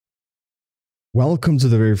Welcome to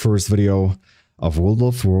the very first video of World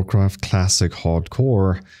of Warcraft Classic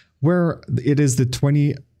Hardcore, where it is the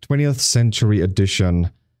 20th century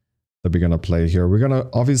edition that we're gonna play here. We're gonna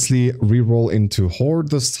obviously re-roll into Horde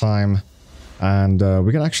this time, and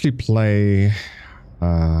we can actually play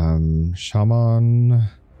Shaman.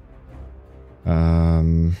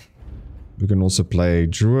 We can also play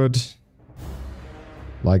Druid.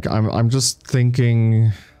 Like I'm just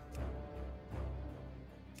thinking.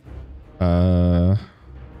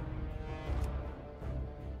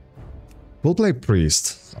 We'll play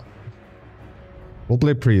Priest. We'll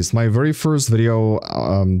play Priest. My very first video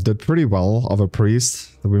did pretty well of a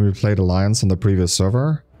Priest when we played Alliance on the previous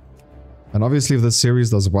server. And obviously if this series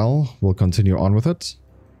does well, we'll continue on with it.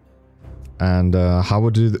 And how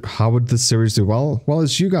would this series do well? Well,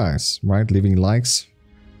 it's you guys, right? Leaving likes.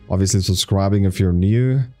 Obviously subscribing if you're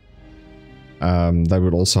new. That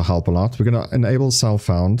would also help a lot. We're gonna enable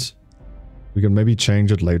self-found. We can maybe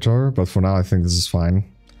change it later, but for now I think this is fine.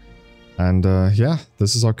 And yeah,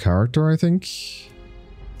 this is our character, I think.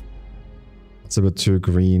 It's a bit too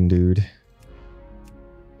green, dude.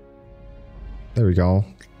 There we go.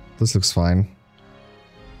 This looks fine.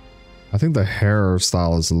 I think the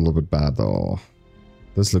hairstyle is a little bit bad though.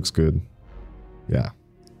 This looks good. Yeah.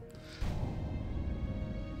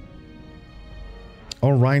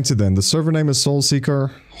 Alrighty then, the server name is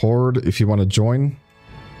Soulseeker. Horde if you want to join.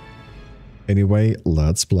 Anyway,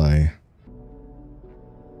 let's play.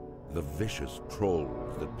 The vicious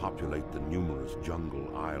trolls that populate the numerous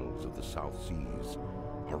jungle isles of the South Seas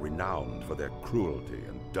are renowned for their cruelty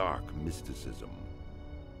and dark mysticism.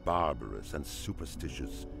 Barbarous and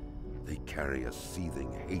superstitious, they carry a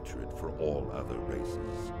seething hatred for all other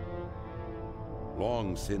races.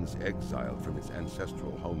 Long since exiled from its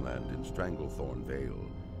ancestral homeland in Stranglethorn Vale,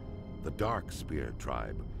 the Darkspear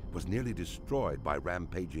tribe was nearly destroyed by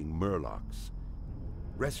rampaging Murlocs.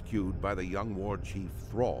 Rescued by the young war chief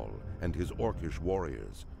Thrall and his Orcish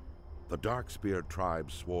warriors, the Darkspear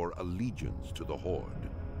tribe swore allegiance to the Horde.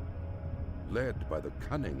 Led by the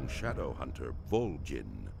cunning shadow hunter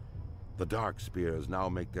Vol'jin, the Darkspears now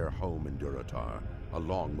make their home in Durotar,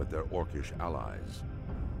 along with their Orcish allies.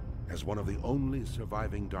 As one of the only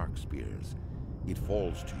surviving Darkspears, it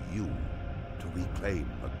falls to you to reclaim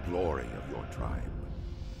the glory of your tribe.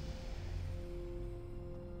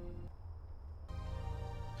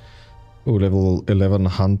 Oh, level 11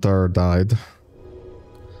 Hunter died.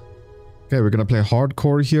 Okay, we're gonna play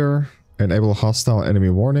Hardcore here. Enable hostile enemy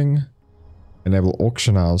warning. Enable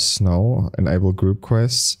auction house, no. Enable group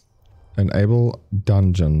quests. Enable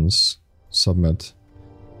dungeons. Submit.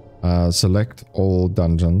 Select all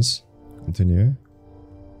dungeons. Continue.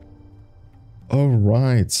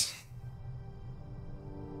 Alright.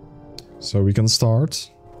 So we can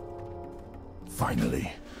start.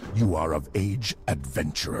 Finally, you are of age,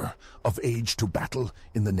 adventurer, of age to battle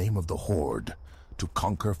in the name of the Horde, to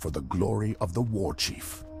conquer for the glory of the war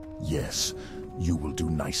chief. Yes, you will do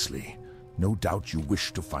nicely. No doubt you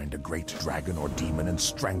wish to find a great dragon or demon and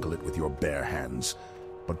strangle it with your bare hands.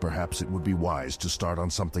 But perhaps it would be wise to start on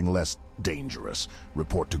something less dangerous.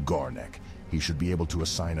 Report to Gornek. He should be able to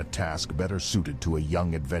assign a task better suited to a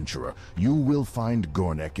young adventurer. You will find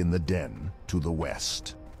Gornek in the den to the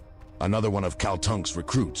west. Another one of Kaltunk's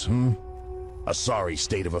recruits, A sorry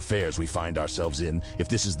state of affairs we find ourselves in, if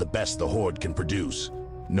this is the best the Horde can produce.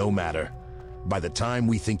 No matter. By the time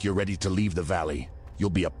we think you're ready to leave the valley, you'll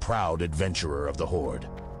be a proud adventurer of the Horde.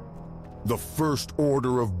 The first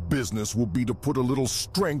order of business will be to put a little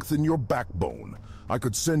strength in your backbone. I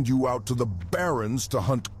could send you out to the Barrens to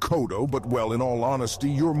hunt Kodo, but well, in all honesty,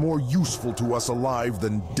 you're more useful to us alive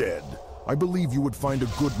than dead. I believe you would find a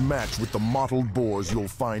good match with the mottled boars you'll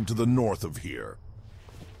find to the north of here.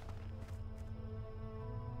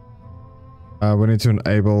 We need to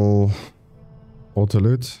enable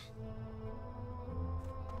auto-loot.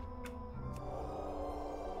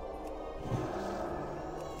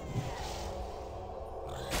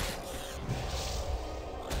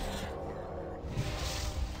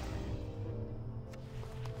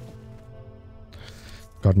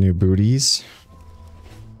 Got new booties.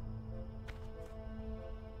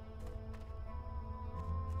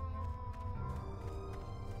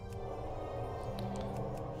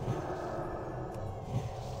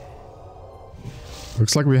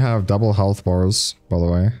 Looks like we have double health bars, by the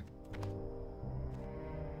way.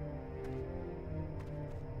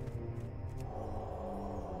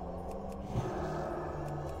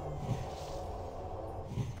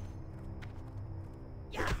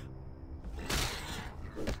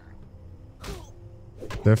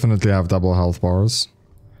 Definitely have double health bars.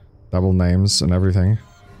 Double names and everything.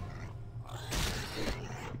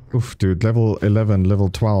 Oof, dude, level 11, level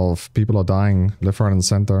 12. People are dying left, right, and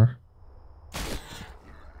center.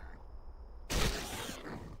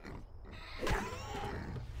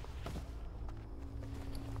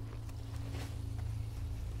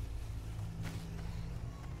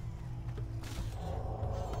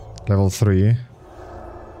 Level 3.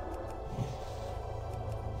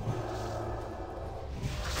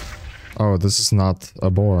 Oh, this is not a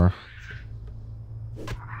boar.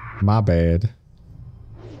 My bad.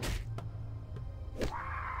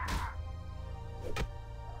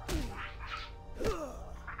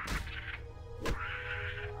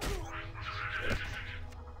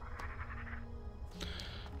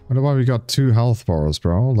 Wonder why we got 2 health bars,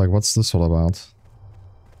 bro. Like, what's this all about?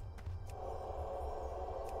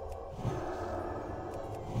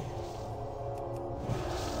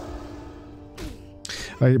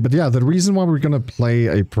 But yeah, the reason why we're gonna play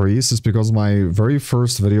a priest is because my very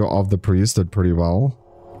first video of the priest did pretty well.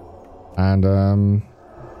 And,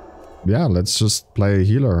 yeah, let's just play a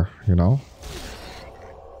healer, you know?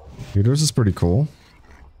 Healers is pretty cool.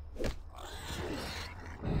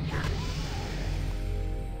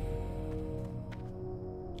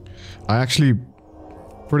 I actually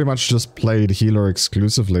pretty much just played healer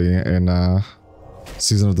exclusively in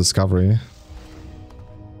Season of Discovery.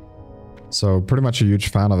 So, pretty much a huge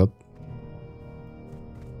fan of it.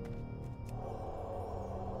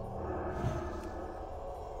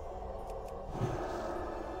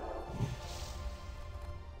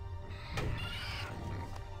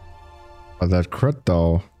 But that crit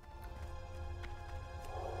though.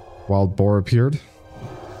 Wild boar appeared.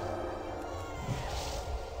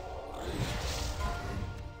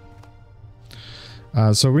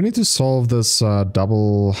 So we need to solve this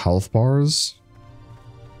double health bars.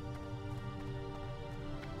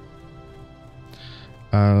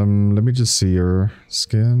 Let me just see your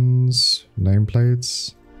skins,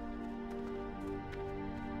 nameplates.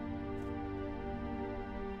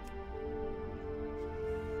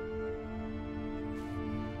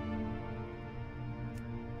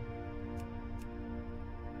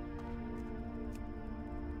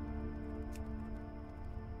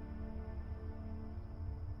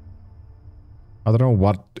 I don't know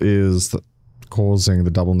what is causing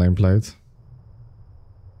the double nameplate.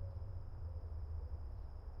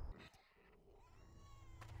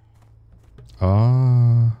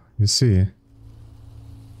 Ah, you see.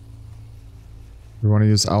 We want to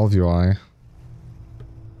use Alvui.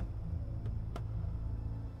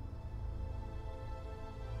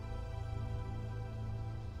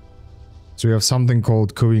 So we have something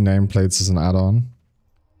called Kui nameplates as an add-on.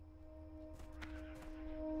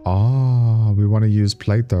 Ah, we want to use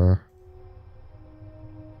plate there.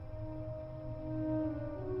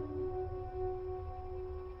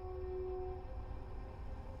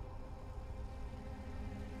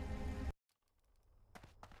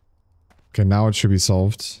 Okay, now it should be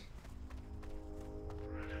solved.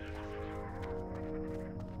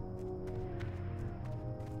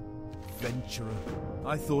 Adventurer,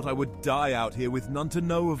 I thought I would die out here with none to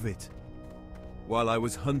know of it. While I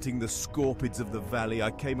was hunting the scorpids of the valley,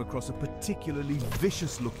 I came across a particularly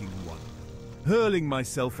vicious-looking one. Hurling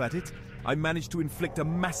myself at it, I managed to inflict a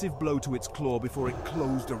massive blow to its claw before it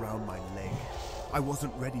closed around my leg. I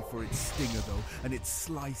wasn't ready for its stinger though, and it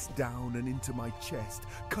sliced down and into my chest,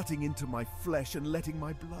 cutting into my flesh and letting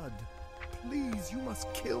my blood. Please, you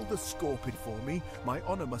must kill the scorpid for me. My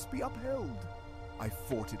honor must be upheld. I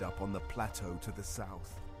fought it up on the plateau to the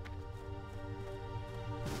south.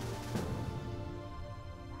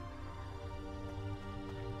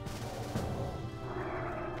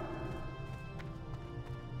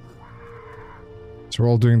 So we're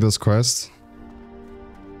all doing this quest.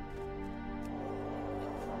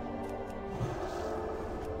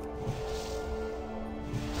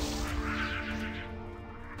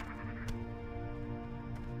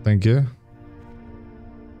 Thank you.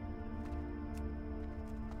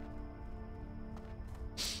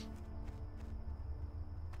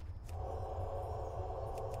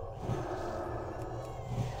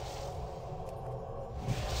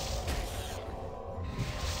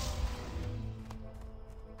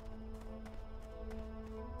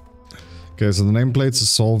 Okay, so the nameplates is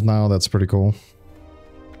solved now. That's pretty cool.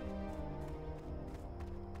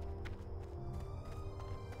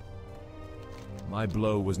 My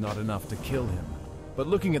blow was not enough to kill him, but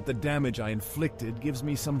looking at the damage I inflicted gives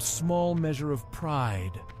me some small measure of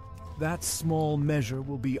pride. That small measure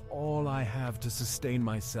will be all I have to sustain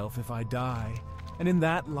myself if I die, and in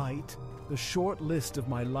that light, the short list of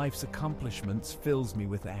my life's accomplishments fills me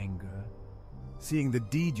with anger. Seeing the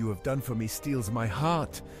deed you have done for me steels my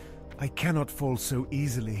heart. I cannot fall so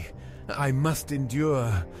easily. I must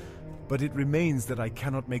endure, but it remains that I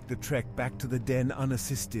cannot make the trek back to the den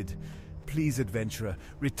unassisted. Please, adventurer,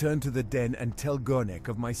 return to the den and tell Gornek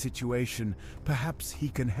of my situation. Perhaps he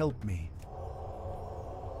can help me.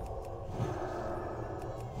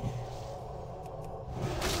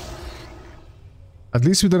 At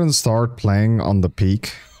least we didn't start playing on the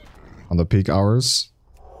peak hours.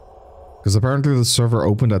 Because apparently the server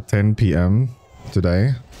opened at 10 PM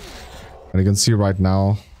today. And you can see right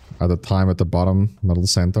now at the time at the bottom middle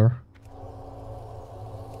center.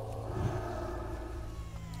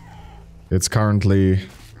 It's currently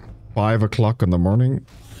 5 o'clock in the morning.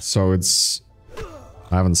 So it's...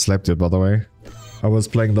 I haven't slept yet, by the way. I was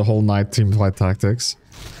playing the whole night Teamfight Tactics.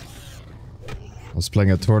 I was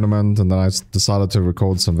playing a tournament and then I decided to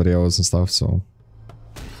record some videos and stuff, so...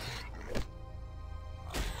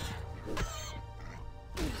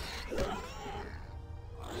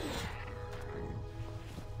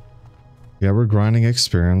 Yeah, we're grinding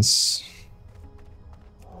experience.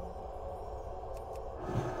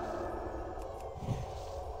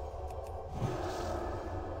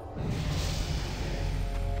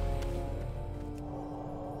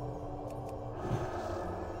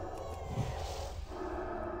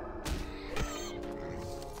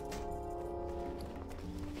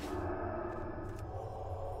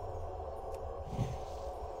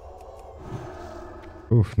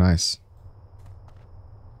 Oof, nice.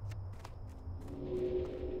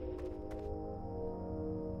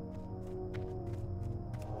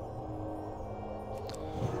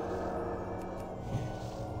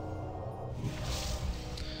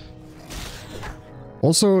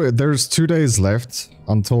 Also, there's 2 days left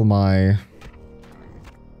until my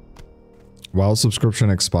WoW subscription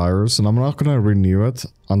expires, and I'm not gonna renew it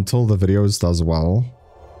until the videos does well.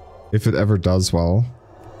 If it ever does well.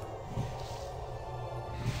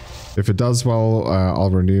 If it does well, I'll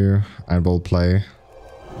renew and we'll play.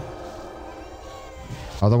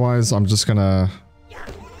 Otherwise, I'm just gonna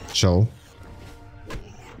chill.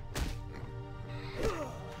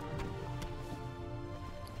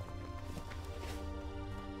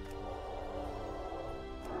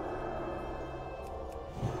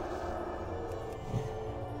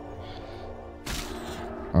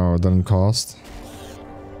 Oh, it didn't cost.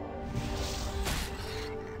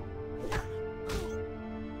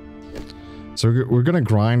 So we're gonna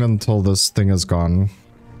grind until this thing is gone.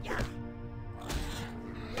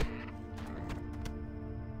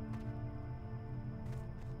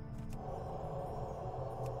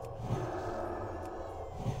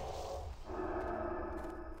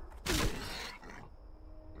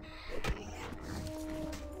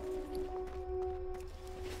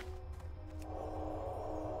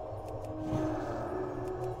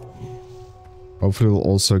 Hopefully we'll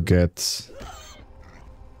also get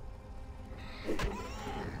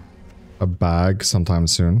a bag sometime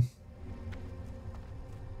soon.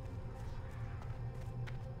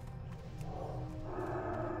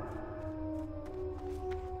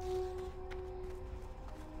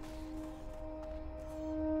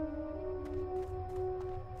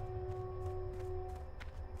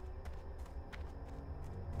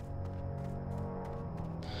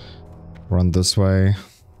 Run this way.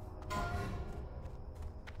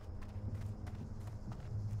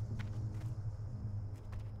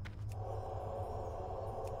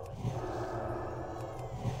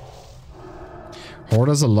 Horde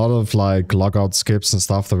has a lot of like logout skips and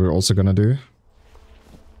stuff that we're also gonna do.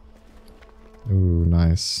 Ooh,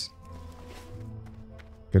 nice.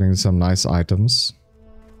 Getting some nice items.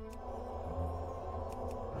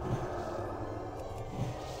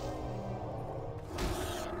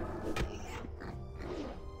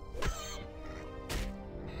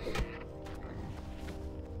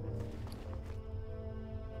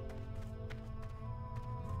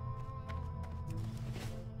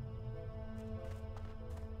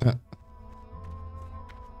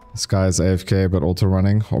 This guy is AFK but auto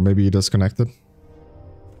running, or maybe he disconnected.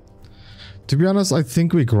 To be honest, I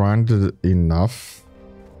think we grinded enough,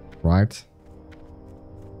 right?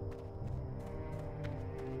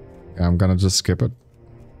 Yeah, I'm gonna just skip it.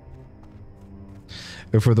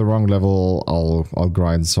 If we're the wrong level, I'll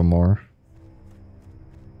grind some more.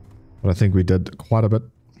 But I think we did quite a bit.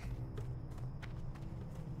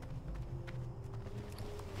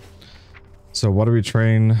 So what do we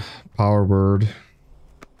train? Power word.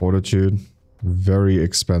 Fortitude, very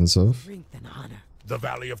expensive. The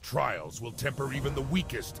Valley of Trials will temper even the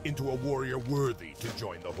weakest into a warrior worthy to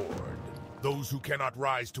join the Horde. Those who cannot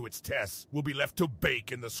rise to its tests will be left to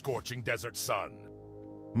bake in the scorching desert sun.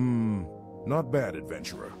 Not bad,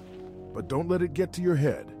 adventurer. But don't let it get to your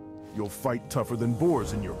head. You'll fight tougher than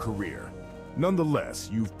boars in your career. Nonetheless,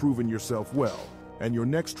 you've proven yourself well, and your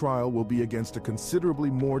next trial will be against a considerably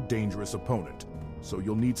more dangerous opponent, so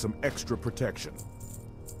you'll need some extra protection.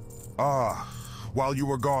 Ah, while you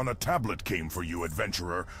were gone, a tablet came for you,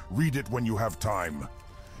 adventurer. Read it when you have time.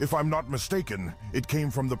 If I'm not mistaken, it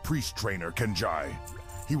came from the priest trainer, Kenjai.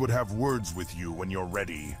 He would have words with you when you're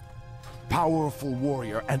ready. Powerful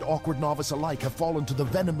warrior and awkward novice alike have fallen to the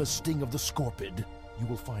venomous sting of the scorpid. You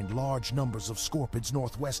will find large numbers of scorpids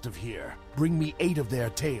northwest of here. Bring me 8 of their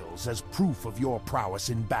tails as proof of your prowess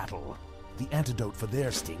in battle. The antidote for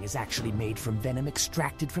their sting is actually made from venom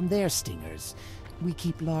extracted from their stingers. We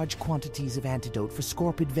keep large quantities of antidote for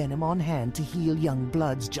scorpid venom on hand to heal young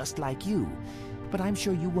bloods just like you. But I'm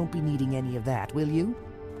sure you won't be needing any of that, will you?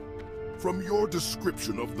 From your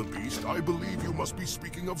description of the beast, I believe you must be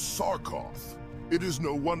speaking of Sarkoth. It is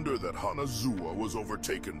no wonder that Hanazuwa was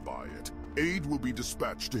overtaken by it. Aid will be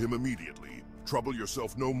dispatched to him immediately. Trouble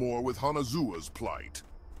yourself no more with Hanazuwa's plight.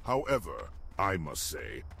 However, I must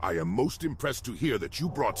say, I am most impressed to hear that you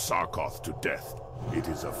brought Sarkoth to death. It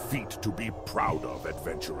is a feat to be proud of,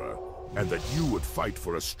 adventurer. And that you would fight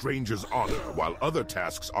for a stranger's honor while other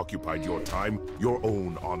tasks occupied your time, your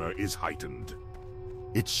own honor is heightened.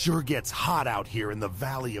 It sure gets hot out here in the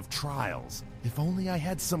Valley of Trials. If only I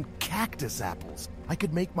had some cactus apples, I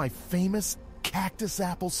could make my famous cactus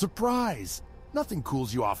apple surprise. Nothing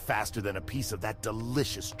cools you off faster than a piece of that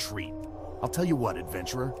delicious treat. I'll tell you what,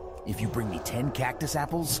 adventurer. If you bring me 10 cactus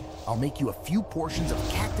apples, I'll make you a few portions of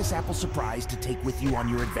cactus apple surprise to take with you on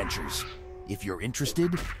your adventures. If you're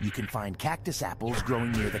interested, you can find cactus apples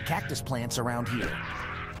growing near the cactus plants around here.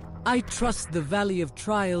 I trust the Valley of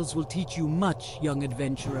Trials will teach you much, young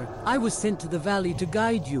adventurer. I was sent to the valley to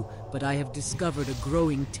guide you, but I have discovered a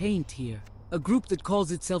growing taint here. A group that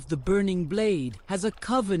calls itself the Burning Blade has a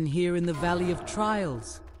coven here in the Valley of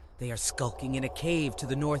Trials. They are skulking in a cave to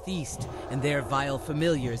the northeast, and their vile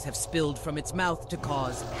familiars have spilled from its mouth to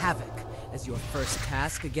cause havoc. As your first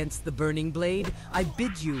task against the Burning Blade, I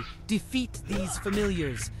bid you defeat these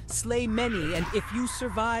familiars, slay many, and if you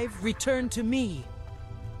survive, return to me.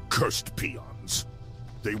 Cursed peons.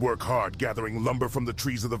 They work hard gathering lumber from the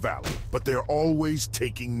trees of the valley, but they're always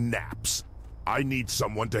taking naps. I need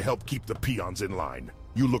someone to help keep the peons in line.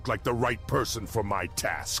 You look like the right person for my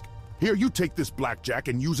task. Here, you take this blackjack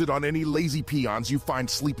and use it on any lazy peons you find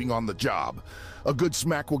sleeping on the job. A good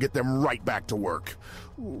smack will get them right back to work.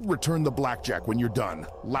 Return the blackjack when you're done.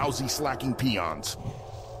 Lousy slacking peons.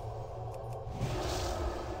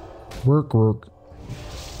 Work, work.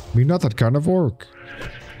 Me not that kind of work.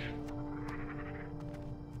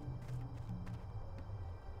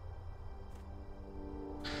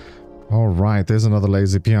 Alright, there's another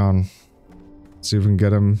lazy peon. See if we can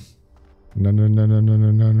get him. No, no, no, no, no,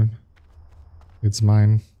 no, no, no. It's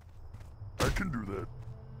mine. I can do that.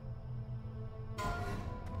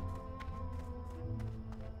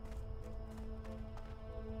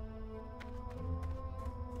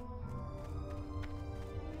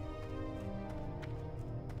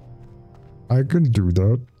 I can do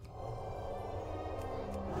that.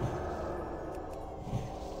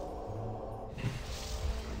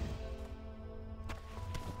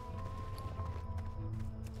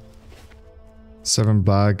 Seven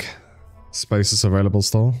black spaces available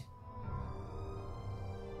still.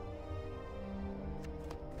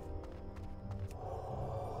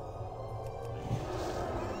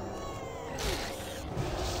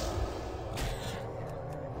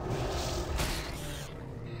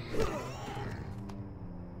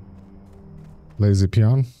 Lazy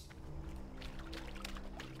peon.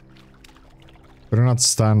 Better not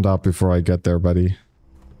stand up before I get there, buddy.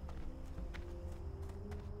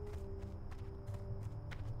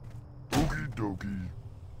 Okie dokie.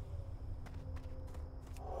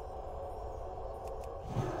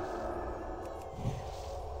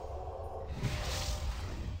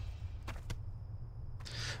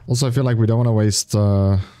 Also, I feel like we don't want to waste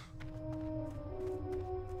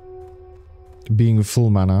being full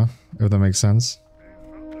mana, if that makes sense.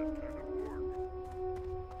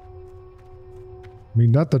 I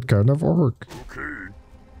mean, not that kind of work. Okay.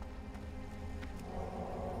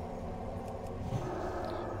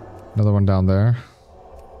 Another one down there.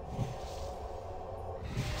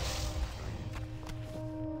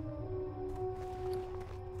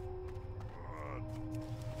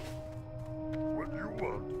 What do you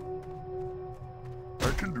want?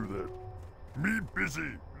 I can do that. Me busy.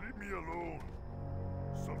 Leave me alone.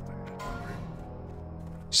 Something need doing.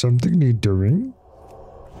 Something need doing?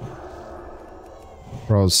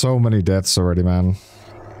 Bro, so many deaths already, man.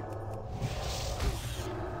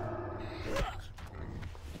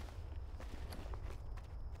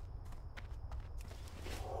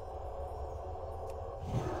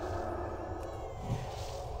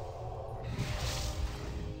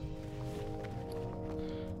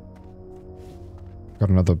 Got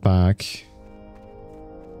another bag.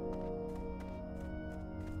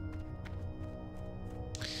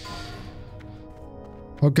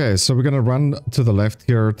 Okay, so we're gonna run to the left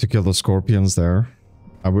here to kill the scorpions there.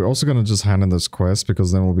 We're also gonna just hand in this quest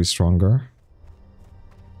because then we'll be stronger.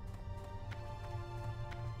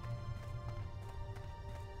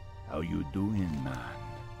 How you doing, man?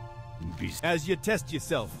 As you test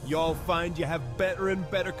yourself, y'all find you have better and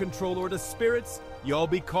better control over the spirits. Y'all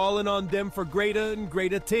be calling on them for greater and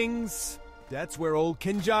greater things. That's where old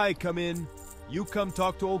Kenjai come in. You come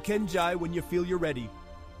talk to old Kenjai when you feel you're ready.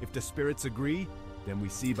 If the spirits agree, then we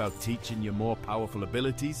see about teaching you more powerful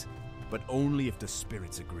abilities, but only if the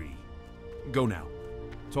spirits agree. Go now.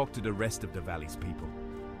 Talk to the rest of the valley's people.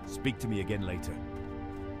 Speak to me again later.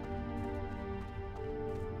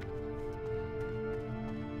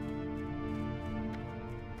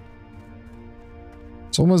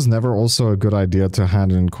 It's almost never also a good idea to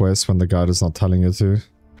hand in quests when the guide is not telling you to.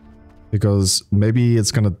 Because maybe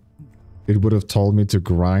it would have told me to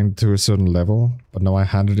grind to a certain level, but now I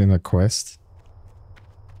handed in a quest.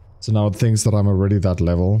 So now it thinks that I'm already that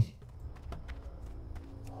level.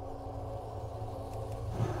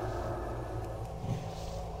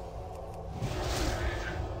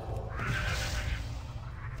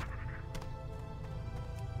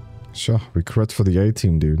 Sure, we crit for the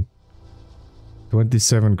A-team, dude.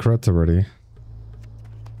 27 crit already.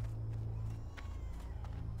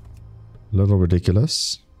 Little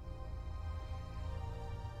ridiculous.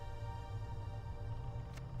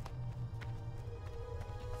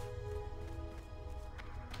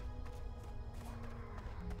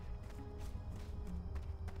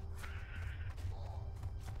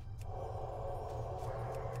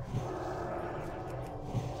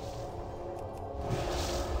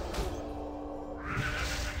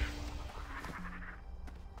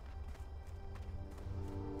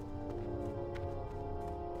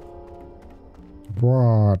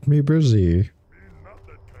 What? Me busy. Not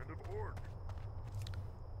that kind of orc.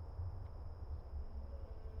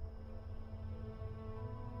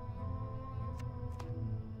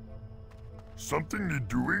 Something you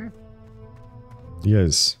doing?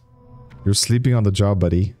 Yes. You're sleeping on the job,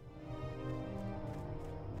 buddy.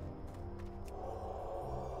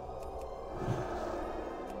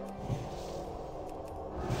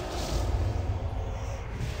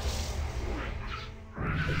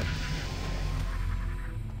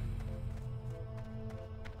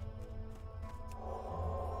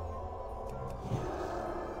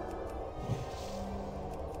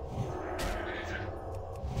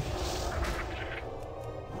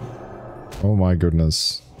 Oh my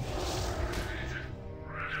goodness.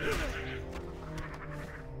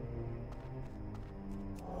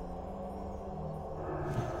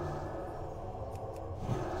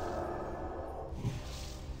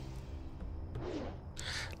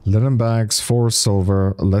 Linen bags, 4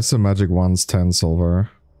 silver. Lesser magic ones, 10 silver.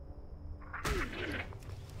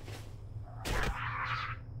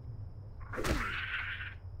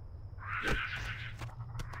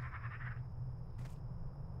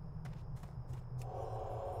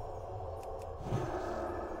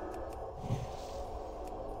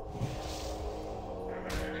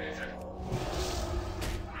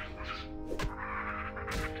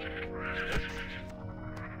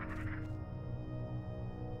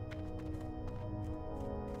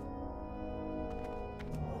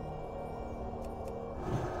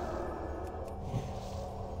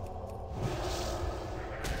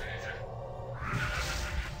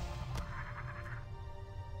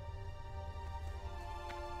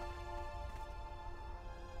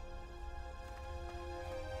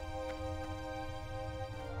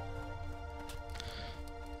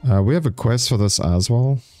 We have a quest for this as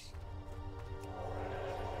well.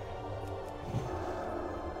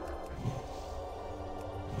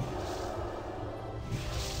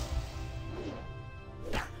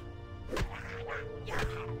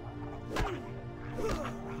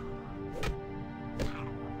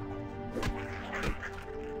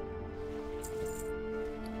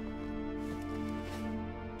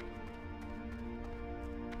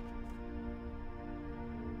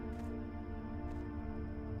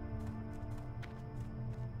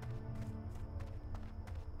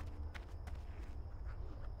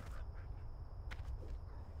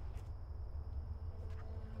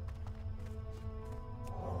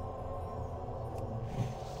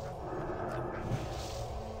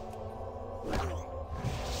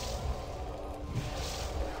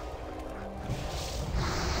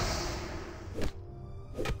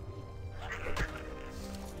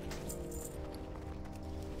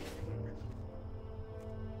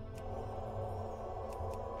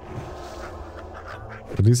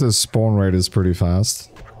 At least the spawn rate is pretty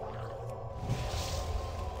fast.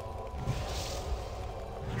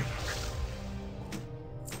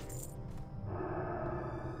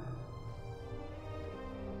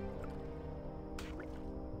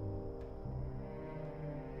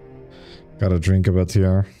 Gotta drink a bit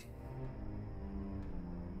here.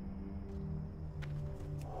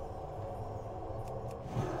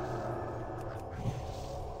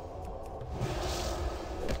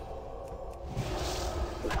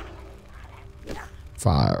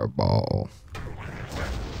 Fireball.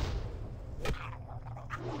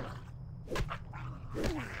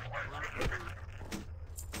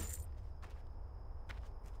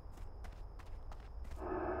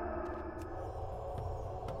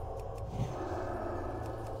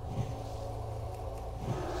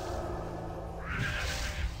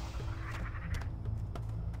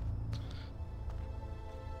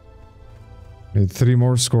 Need 3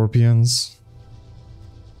 more scorpions.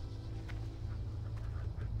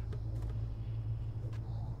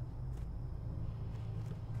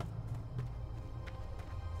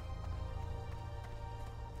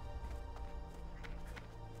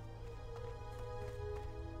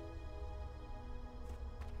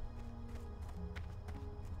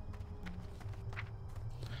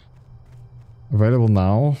 Available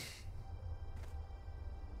now.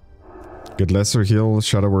 Get lesser heal,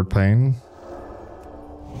 Shadow Word Pain.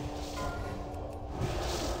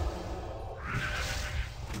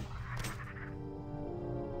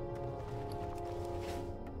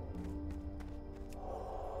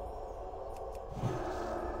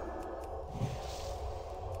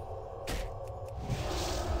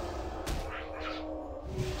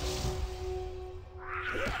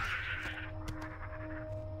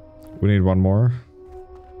 We need one more.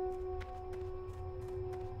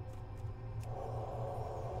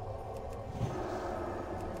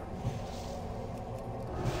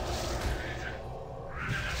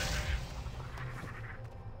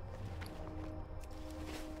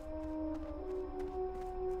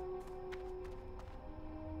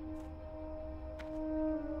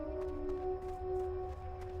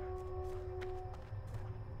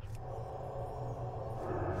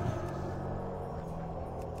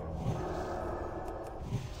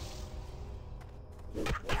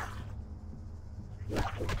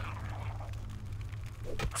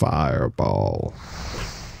 Fireball.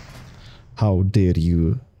 How dare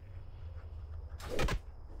you?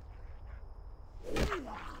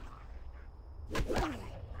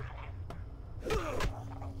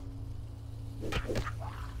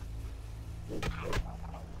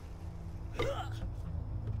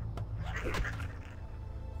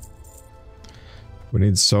 We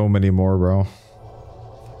need so many more, bro.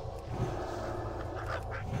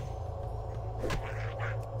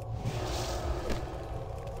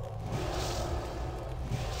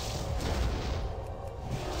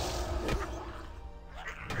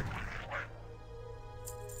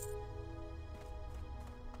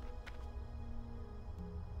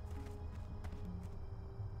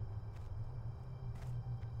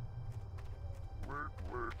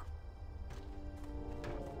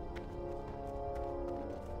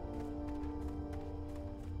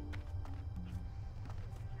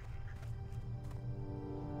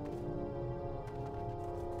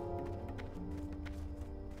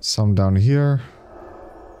 Some down here.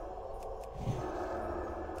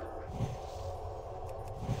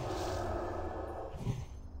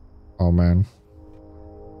 Oh man.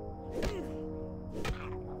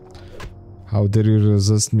 How did you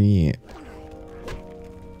resist me?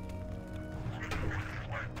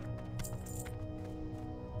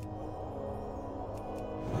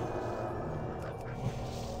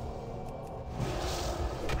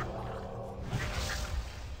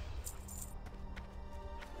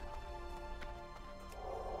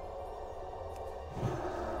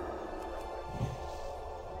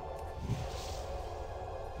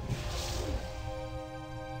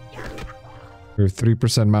 You're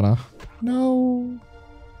 3% mana. No.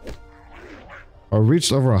 I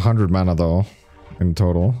reached over 100 mana though, in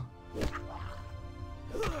total.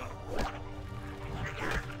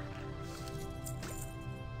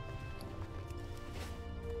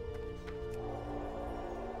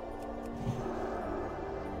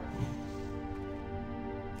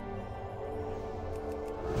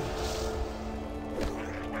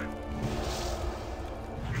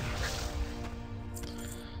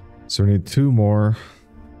 So we need 2 more.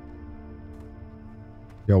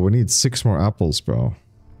 Yo, we need 6 more apples, bro.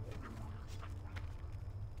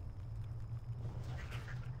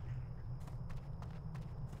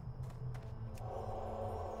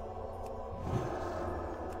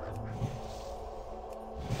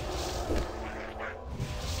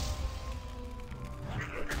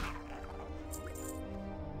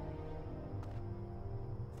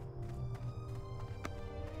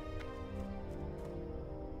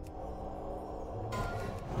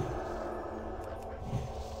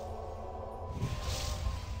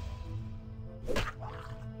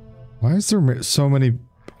 Why is there so many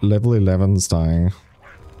level 11s dying?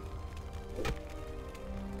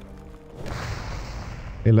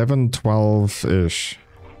 11, 12-ish.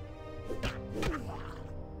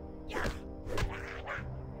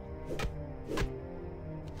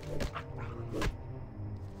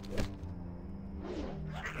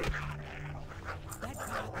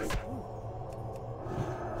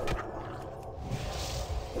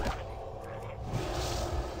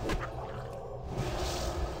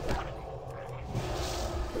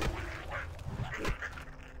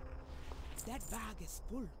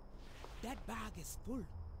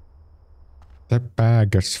 That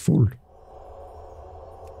bag is full.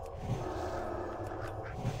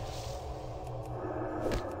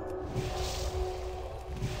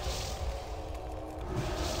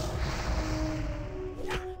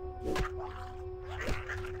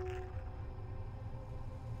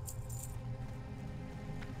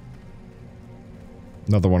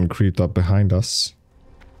 Another one creeped up behind us.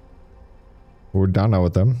 We're down now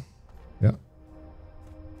with them. Yeah.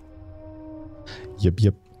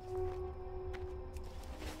 Yep.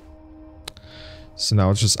 So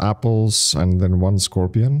now it's just apples and then one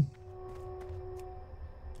scorpion.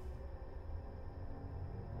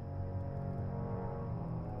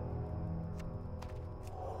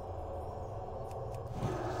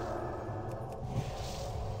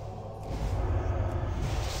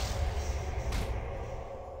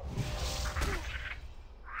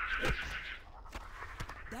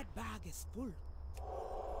 That bag is full.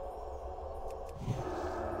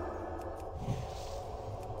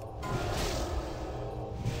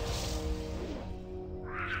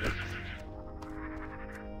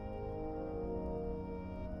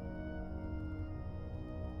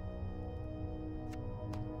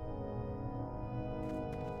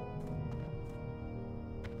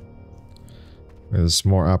 There's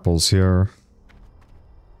more apples here.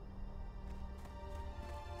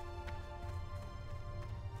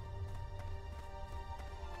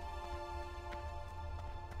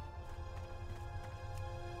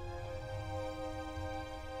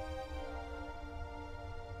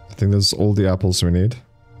 I think that's all the apples we need.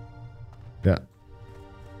 Yeah.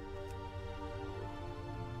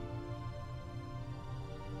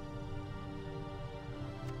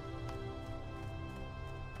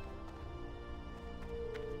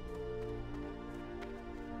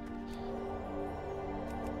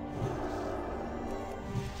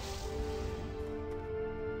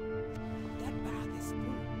 That bag is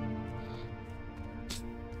full.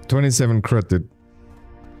 27 credit.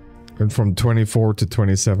 Went from 24 to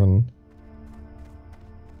 27.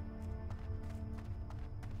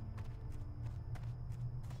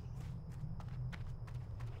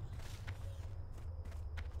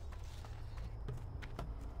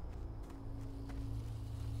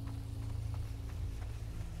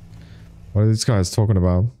 What are these guys talking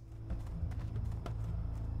about?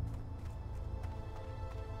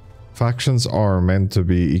 Factions are meant to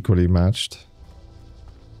be equally matched.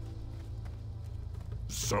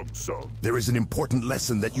 There is an important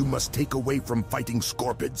lesson that you must take away from fighting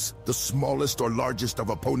scorpids. The smallest or largest of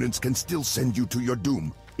opponents can still send you to your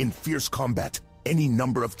doom. In fierce combat, any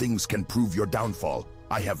number of things can prove your downfall.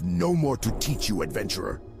 I have no more to teach you,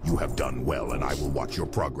 adventurer. You have done well, and I will watch your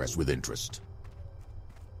progress with interest.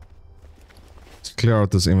 Let's clear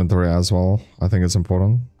out this inventory as well. I think it's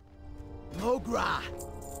important. Mogra.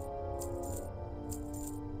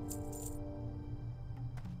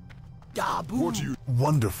 What do you...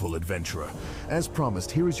 Wonderful, adventurer. As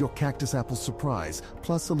promised, here is your cactus apple surprise,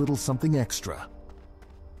 plus a little something extra.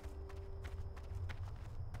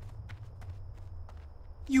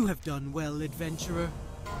 You have done well, adventurer.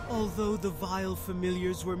 Although the vile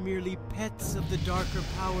familiars were merely pets of the darker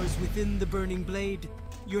powers within the Burning Blade,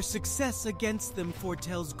 your success against them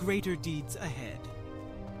foretells greater deeds ahead.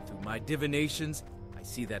 Through my divinations, I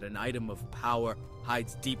see that an item of power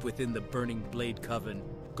hides deep within the Burning Blade Coven,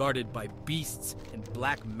 guarded by beasts and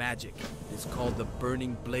black magic. It is called the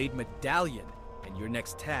Burning Blade Medallion, and your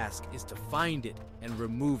next task is to find it and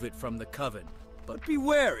remove it from the Coven. But be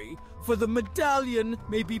wary, for the medallion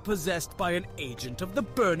may be possessed by an agent of the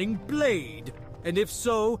Burning Blade. And if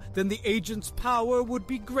so, then the agent's power would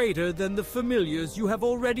be greater than the familiars you have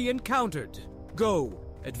already encountered. Go,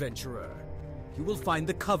 adventurer. You will find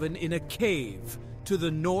the Coven in a cave to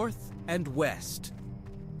the north and west.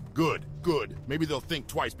 Good. Maybe they'll think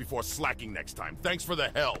twice before slacking next time. Thanks for the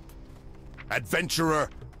help.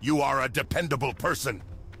 Adventurer, you are a dependable person.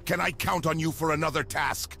 Can I count on you for another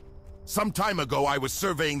task? Some time ago, I was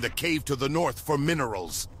surveying the cave to the north for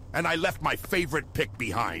minerals, and I left my favorite pick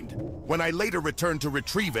behind. When I later returned to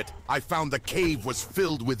retrieve it, I found the cave was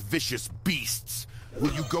filled with vicious beasts.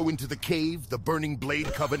 Will you go into the cave, the Burning Blade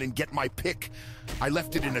Coven, and get my pick? I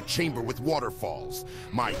left it in a chamber with waterfalls.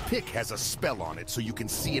 My pick has a spell on it so you can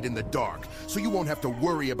see it in the dark, so you won't have to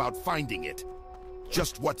worry about finding it.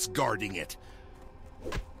 Just what's guarding it.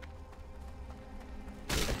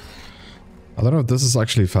 I don't know if this is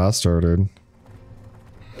actually faster, dude.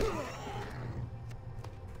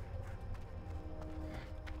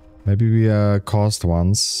 Maybe we cost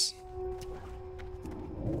once.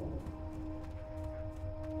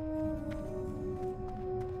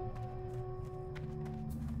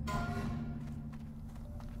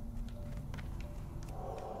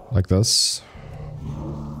 Like this.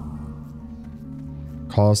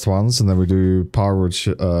 Cost once, and then we do power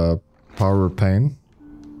word pain.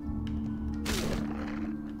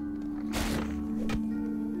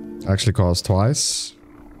 Actually cost twice.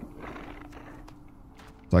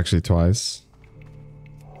 It's actually twice.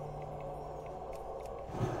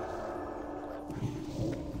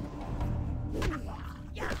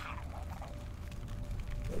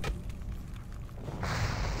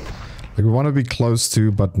 Like, we want to be close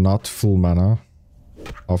to, but not full mana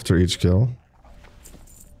after each kill.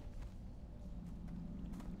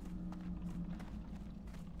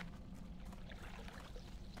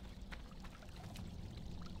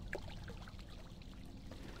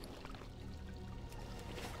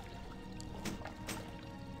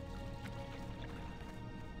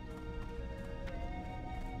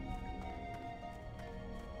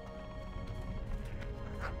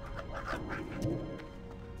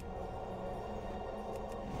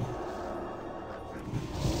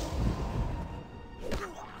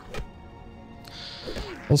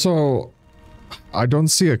 Also, I don't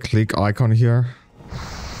see a click icon here.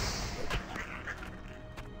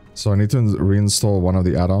 So I need to reinstall one of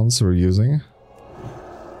the add-ons we're using.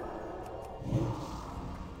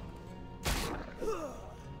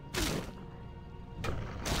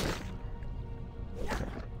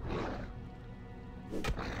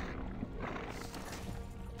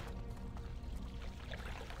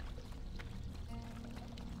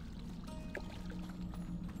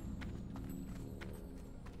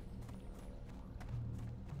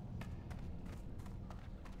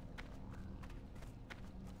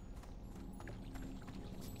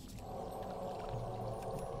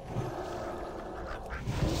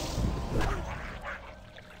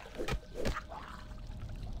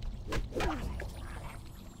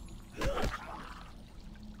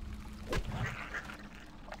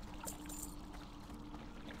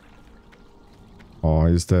 Oh,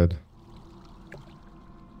 he's dead.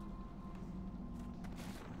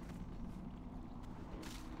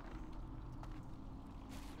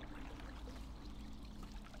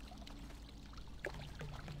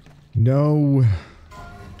 No.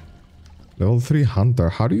 Level 3 Hunter.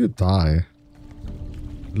 How do you die?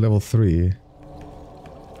 Level 3.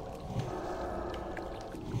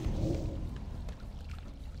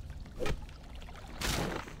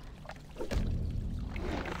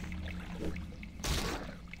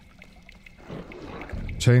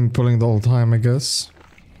 Chain pulling the whole time, I guess.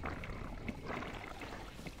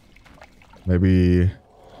 Maybe...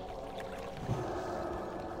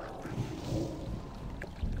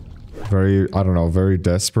 very, I don't know, very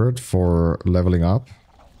desperate for leveling up.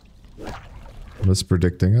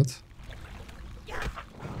 Mispredicting it.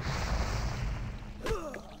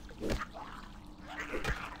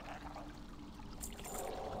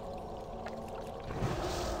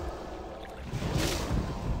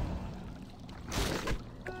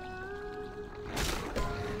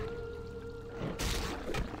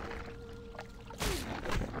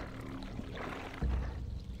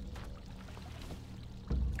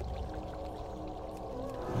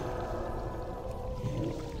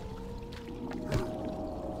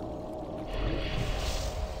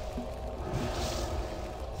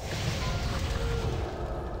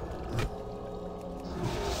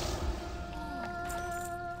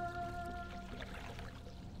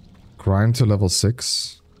 Grind to level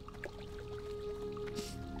 6.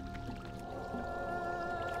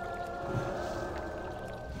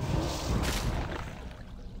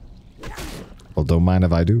 Well, don't mind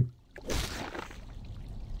if I do.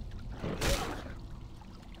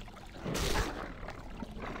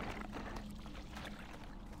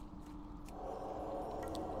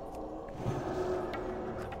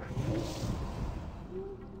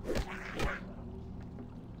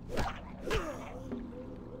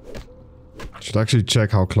 Should actually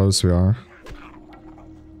check how close we are.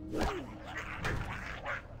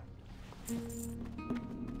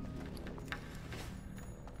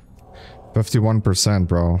 %,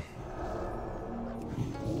 bro.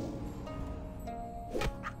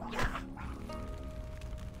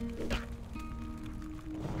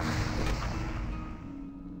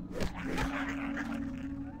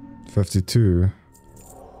 52.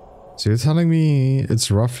 So you're telling me it's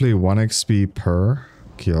roughly 1 XP per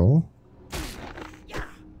kill?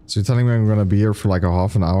 So you're telling me I'm gonna be here for like a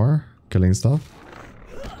half an hour killing stuff?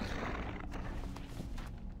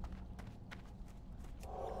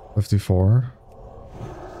 $54.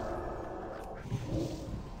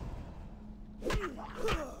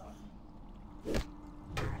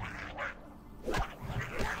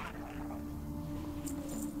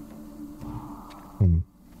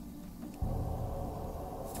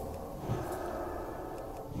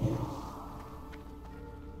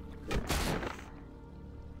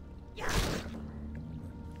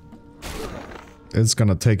 It's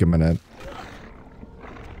gonna take a minute.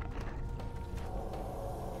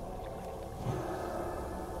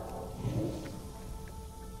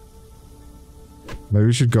 Maybe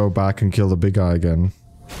we should go back and kill the big guy again.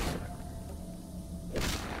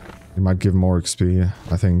 He might give more XP,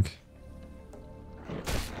 I think.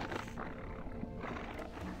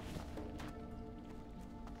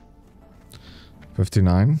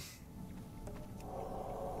 $59.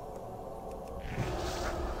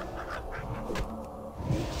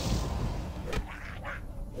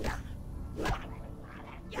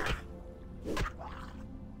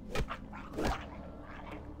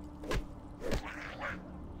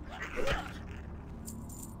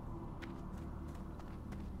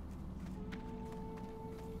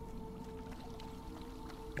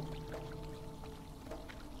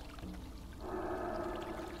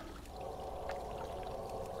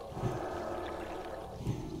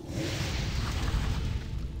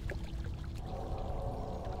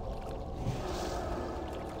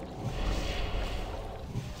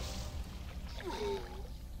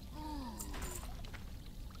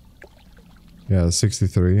 Yeah,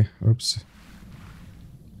 63. Oops.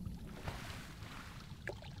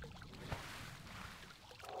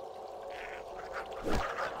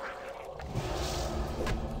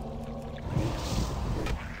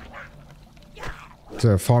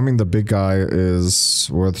 So farming the big guy is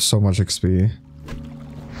worth so much XP.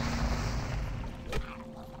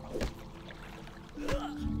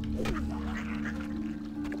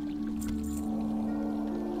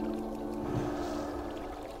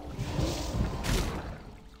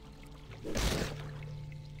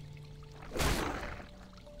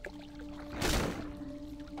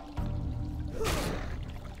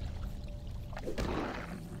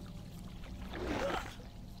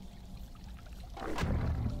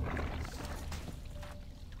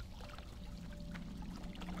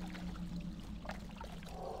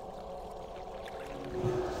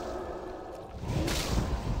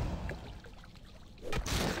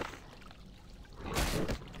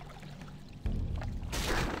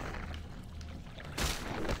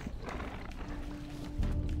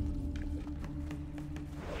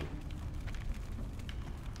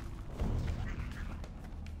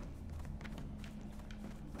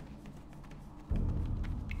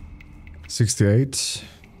 $68.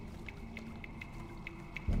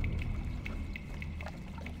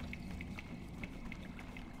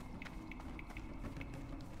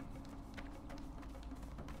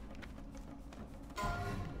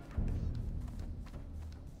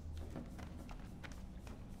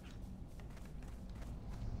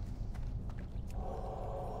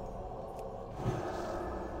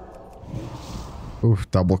 Ooh,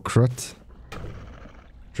 double crit.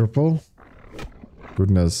 Triple.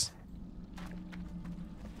 Goodness.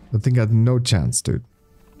 That thing had no chance, dude.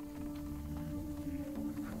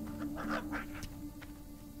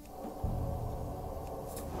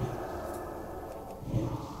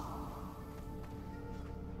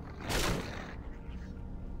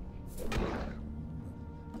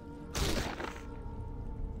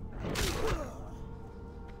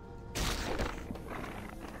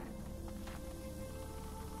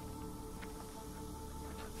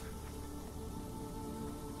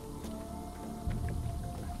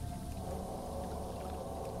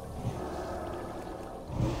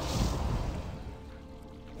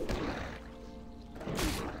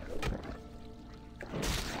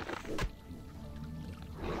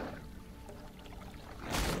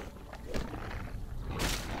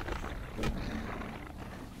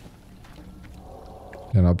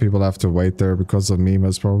 You know, people have to wait there because of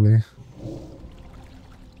memes, probably.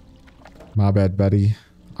 My bad, buddy.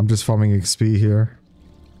 I'm just farming XP here.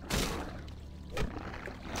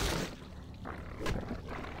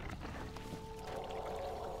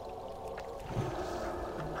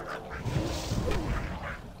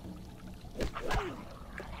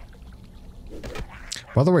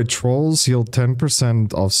 By the way, trolls heal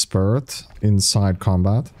 10% of spirit inside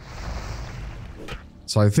combat.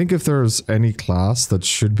 So I think if there's any class that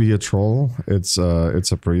should be a troll, it's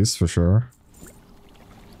a priest for sure.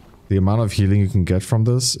 The amount of healing you can get from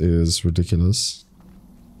this is ridiculous.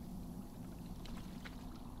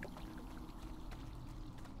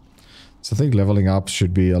 So I think leveling up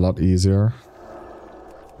should be a lot easier.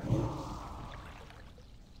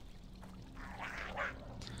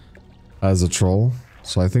 As a troll.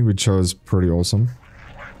 So I think we chose pretty awesome.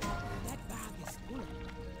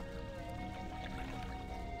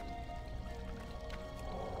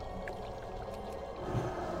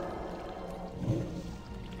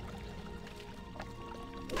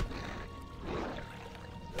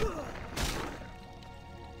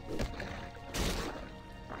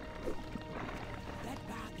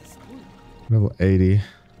 Level 80.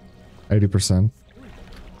 80%.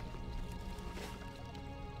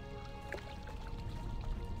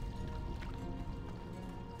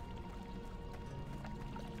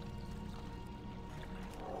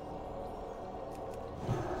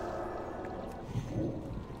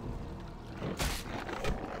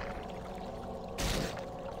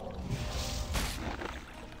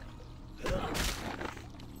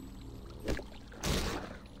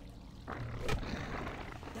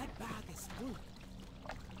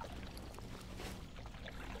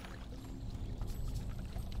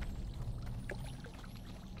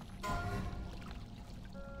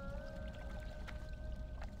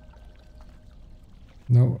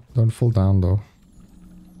 No, don't fall down though.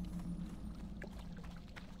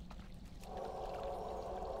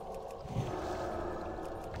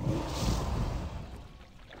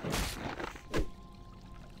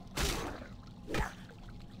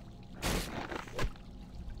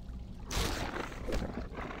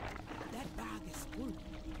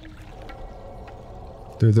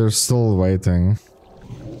 Dude, they're still waiting.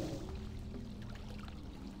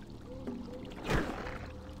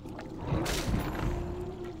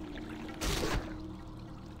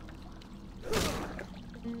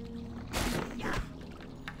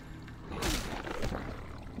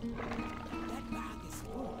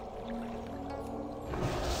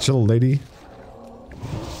 Chill, lady.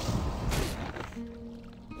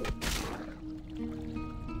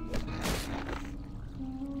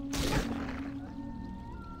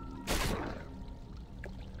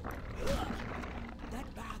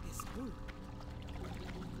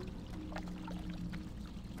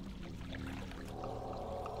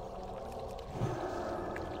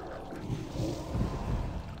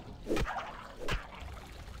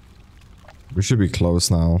 We should be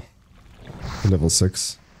close now to level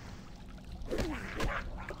 6.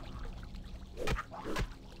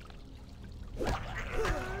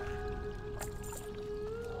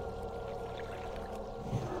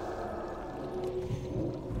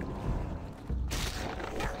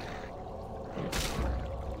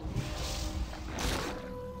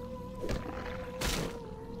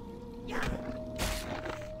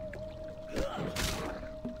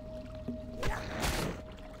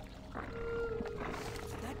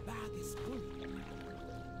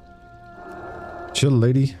 Chill,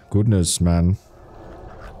 lady. Goodness, man.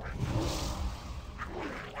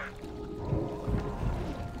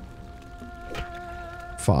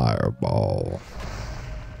 Fireball.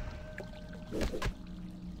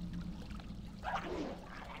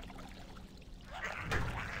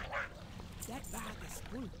 That bag is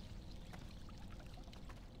full.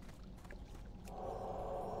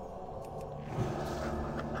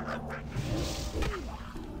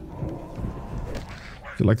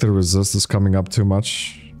 I feel like the resist is coming up too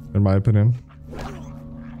much, in my opinion.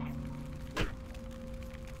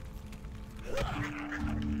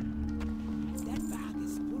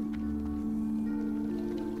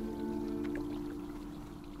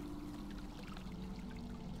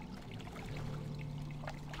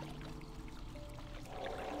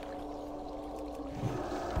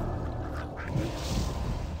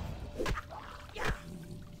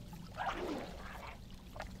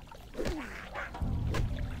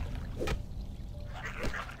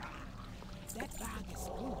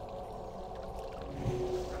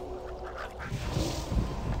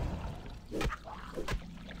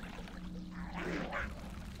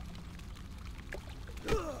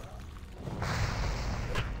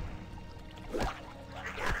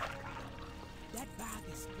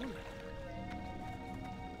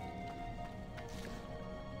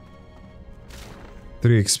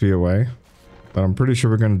 Three XP away, but I'm pretty sure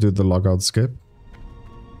we're gonna do the logout skip.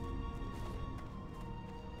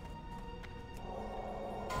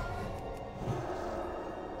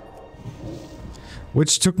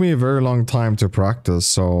 Which took me a very long time to practice,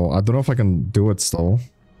 so I don't know if I can do it still.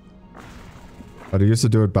 But I used to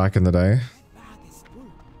do it back in the day.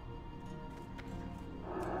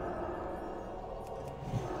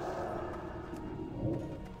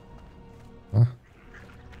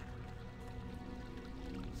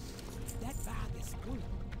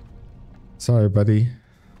 Sorry, buddy.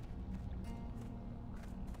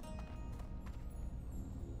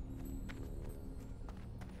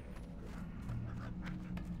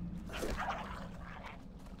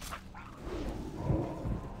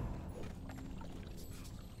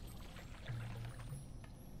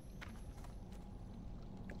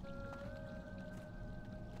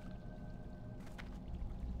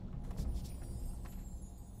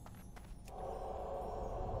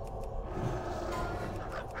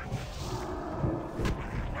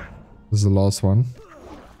 This is the last one.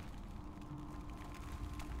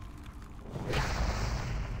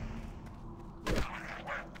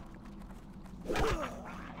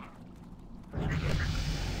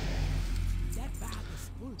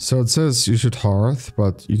 So it says you should hearth,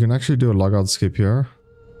 but you can actually do a logout skip here.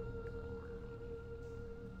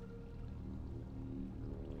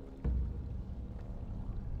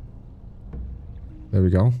 There we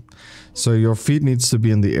go. So your feet needs to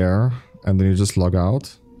be in the air, and then you just log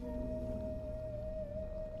out.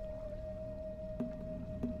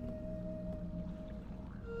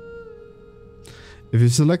 If you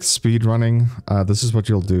select speed running, this is what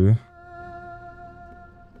you'll do.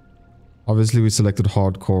 Obviously we selected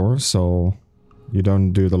hardcore, so you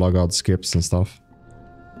don't do the logout skips and stuff.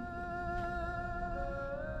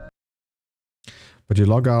 But you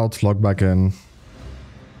log out, log back in.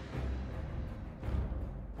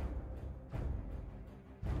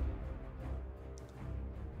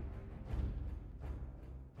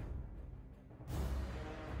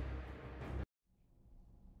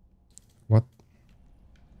 What?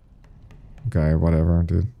 Okay, whatever,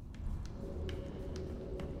 dude.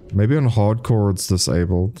 Maybe on hardcore it's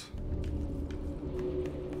disabled.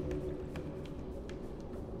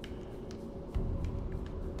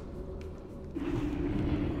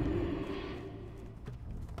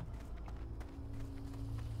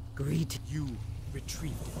 Greed. You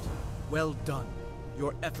retrieved it. Well done.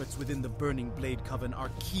 Your efforts within the Burning Blade Coven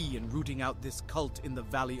are key in rooting out this cult in the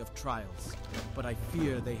Valley of Trials. But I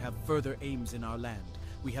fear they have further aims in our land.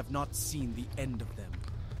 We have not seen the end of them.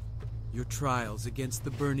 Your trials against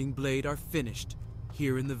the Burning Blade are finished,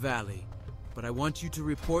 here in the valley. But I want you to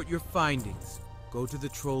report your findings. Go to the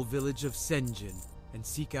troll village of Senjin and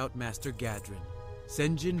seek out Master Gadrin.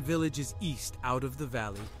 Senjin village is east out of the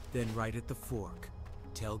valley, then right at the fork.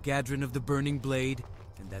 Tell Gadrin of the Burning Blade,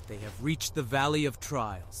 and that they have reached the Valley of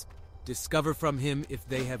Trials. Discover from him if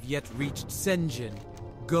they have yet reached Senjin.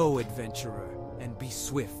 Go, adventurer, and be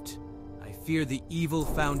swift. I fear the evil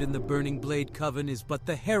found in the Burning Blade Coven is but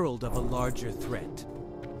the herald of a larger threat.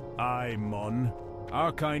 Aye, Mon.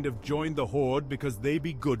 Our kind have joined the Horde because they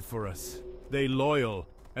be good for us. They loyal,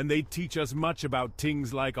 and they teach us much about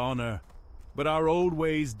things like honor. But our old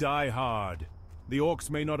ways die hard. The Orcs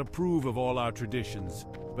may not approve of all our traditions,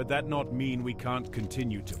 but that not mean we can't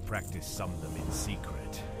continue to practice some of them in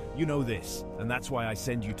secret. You know this, and that's why I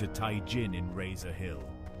send you to Tai Jin in Razor Hill.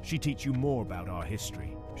 She teach you more about our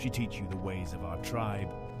history. She teach you the ways of our tribe.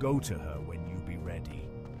 Go to her when you be ready.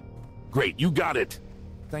 Great, you got it!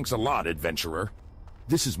 Thanks a lot, adventurer.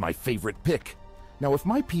 This is my favorite pick. Now, if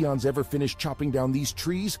my peons ever finish chopping down these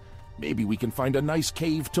trees, maybe we can find a nice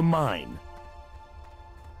cave to mine.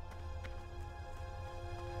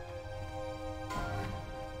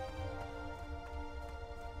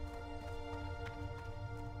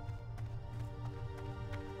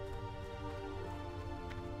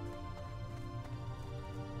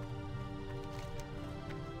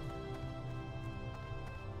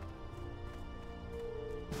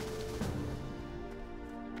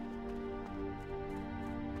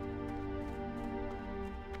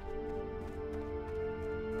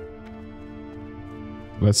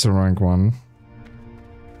 Let's rank 1.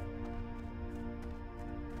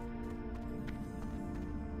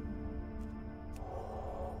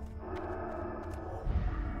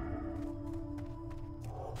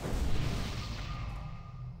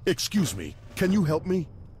 Excuse me, can you help me?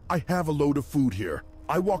 I have a load of food here.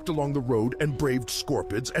 I walked along the road and braved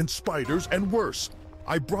scorpids and spiders and worse.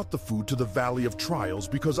 I brought the food to the Valley of Trials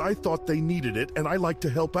because I thought they needed it and I like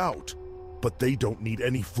to help out. But they don't need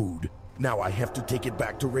any food. Now I have to take it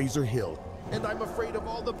back to Razor Hill. And I'm afraid of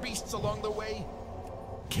all the beasts along the way.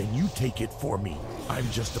 Can you take it for me? I'm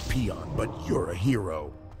just a peon, but you're a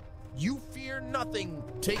hero. You fear nothing.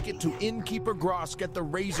 Take it to Innkeeper Grosk at the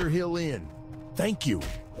Razor Hill Inn. Thank you.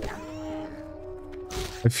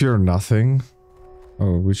 I fear nothing.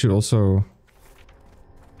 Oh, we should also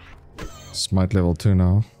smite level 2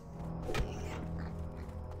 now.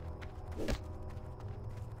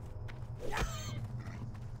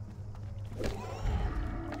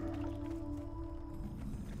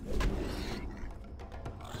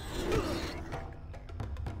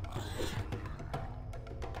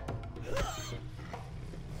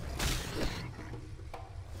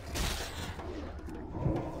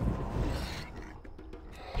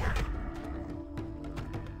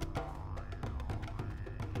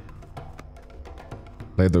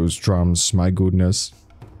 Play those drums, my goodness.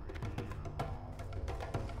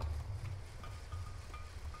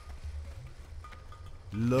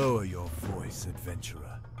 Lower your voice,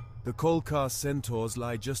 adventurer. The Kolkar centaurs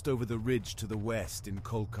lie just over the ridge to the west in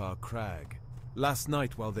Kolkar Crag. Last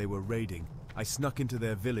night while they were raiding, I snuck into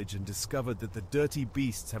their village and discovered that the dirty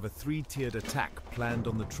beasts have a 3-tiered attack planned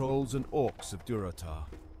on the trolls and orcs of Durotar.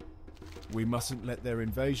 We mustn't let their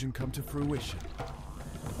invasion come to fruition.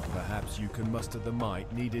 Perhaps you can muster the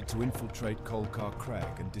might needed to infiltrate Kolkar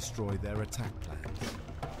Crag and destroy their attack plans.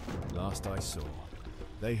 Last I saw,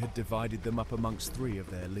 they had divided them up amongst 3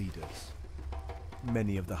 of their leaders.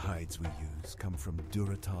 Many of the hides we use come from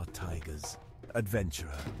Durotar tigers,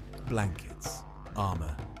 adventurer, blankets,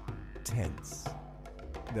 armor, tents.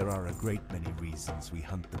 There are a great many reasons we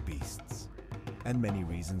hunt the beasts, and many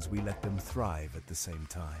reasons we let them thrive at the same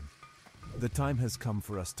time. The time has come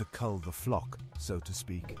for us to cull the flock, so to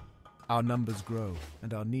speak. Our numbers grow,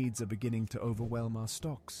 and our needs are beginning to overwhelm our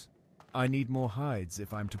stocks. I need more hides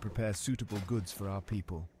if I'm to prepare suitable goods for our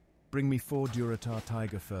people. Bring me 4 Durotar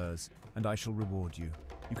tiger furs, and I shall reward you.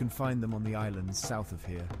 You can find them on the islands south of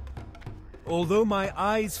here. Although my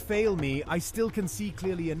eyes fail me, I still can see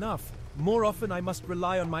clearly enough. More often I must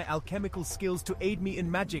rely on my alchemical skills to aid me in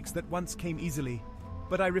magics that once came easily.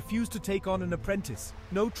 But I refuse to take on an apprentice.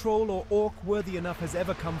 No troll or orc worthy enough has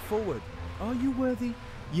ever come forward. Are you worthy?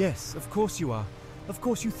 Yes, of course you are. Of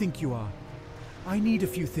course you think you are. I need a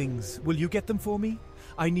few things. Will you get them for me?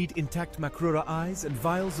 I need intact Makrura eyes and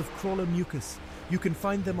vials of crawler mucus. You can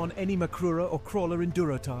find them on any Makrura or crawler in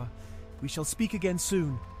Durotar. We shall speak again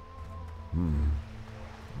soon.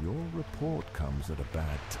 Your report comes at a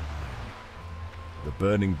bad time. The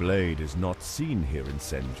Burning Blade is not seen here in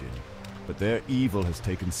Senjin, but their evil has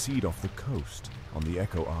taken seed off the coast, on the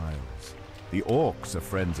Echo Isles. The orcs are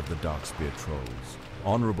friends of the Darkspear trolls.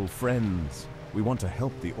 Honorable friends. We want to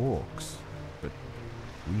help the orcs, but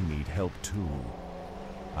we need help too.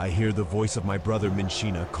 I hear the voice of my brother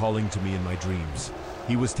Minshina calling to me in my dreams.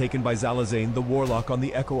 He was taken by Zalazane, the warlock on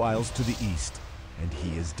the Echo Isles to the east, and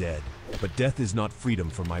he is dead. But death is not freedom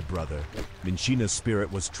for my brother. Minshina's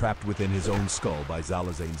spirit was trapped within his own skull by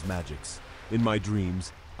Zalazane's magics. In my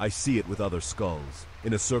dreams, I see it with other skulls,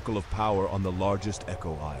 in a circle of power on the largest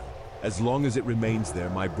Echo Isle. As long as it remains there,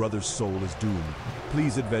 my brother's soul is doomed.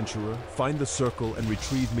 Please, adventurer, find the circle and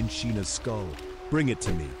retrieve Minshina's skull. Bring it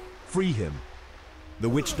to me. Free him. The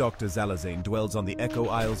witch doctor Zalazane dwells on the Echo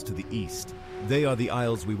Isles to the east. They are the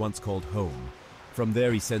isles we once called home. From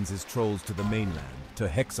there he sends his trolls to the mainland, to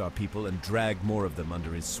hex our people and drag more of them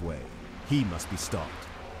under his sway. He must be stopped.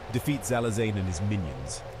 Defeat Zalazane and his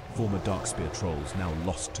minions, former Darkspear trolls now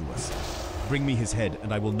lost to us. Bring me his head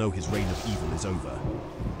and I will know his reign of evil is over.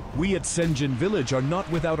 We at Senjin Village are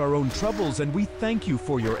not without our own troubles, and we thank you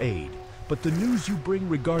for your aid. But the news you bring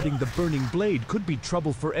regarding the Burning Blade could be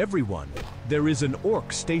trouble for everyone. There is an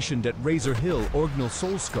orc stationed at Razor Hill, Orgnil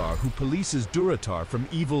Solskar, who polices Durotar from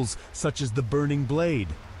evils such as the Burning Blade.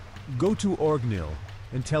 Go to Orgnil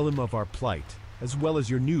and tell him of our plight, as well as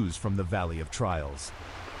your news from the Valley of Trials.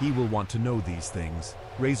 He will want to know these things.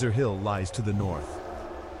 Razor Hill lies to the north.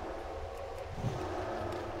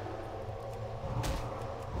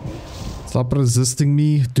 Stop resisting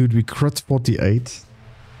me. Dude, we crit 48.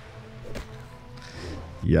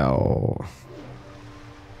 Yo.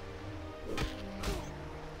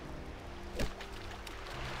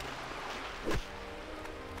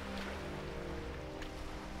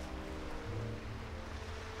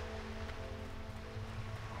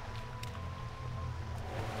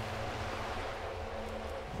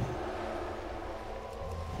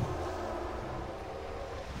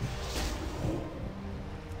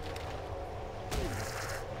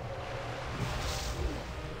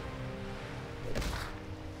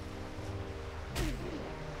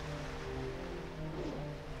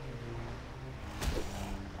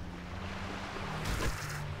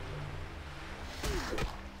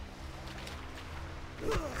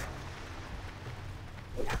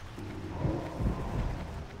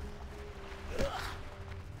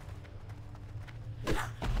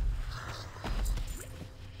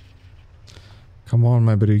 Come on,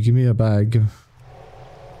 my buddy, give me a bag.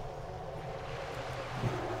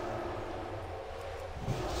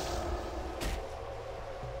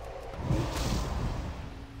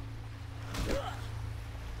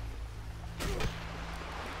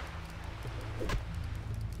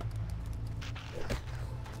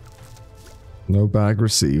 No bag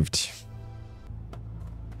received.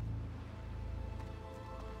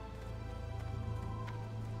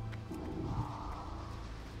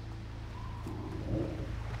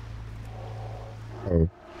 Oh.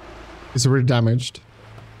 He's already damaged.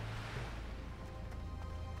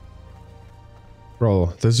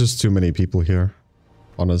 Bro, there's just too many people here,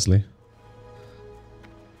 honestly.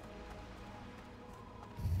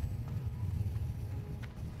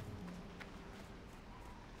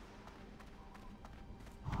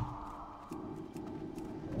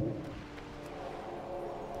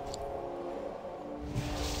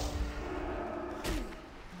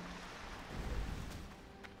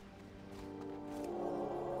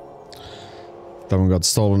 That one got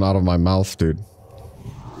stolen out of my mouth, dude.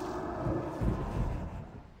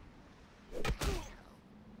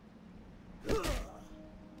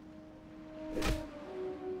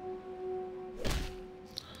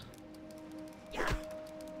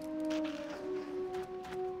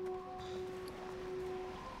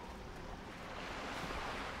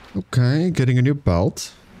 Okay, getting a new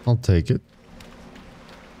belt. I'll take it.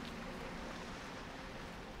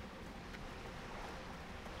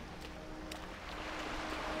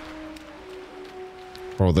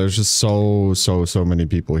 Bro, there's just so many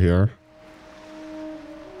people here.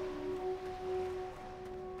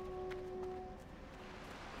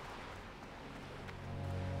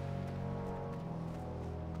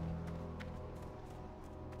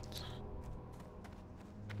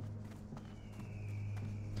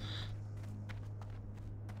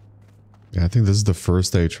 Yeah, I think this is the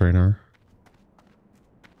first day trainer.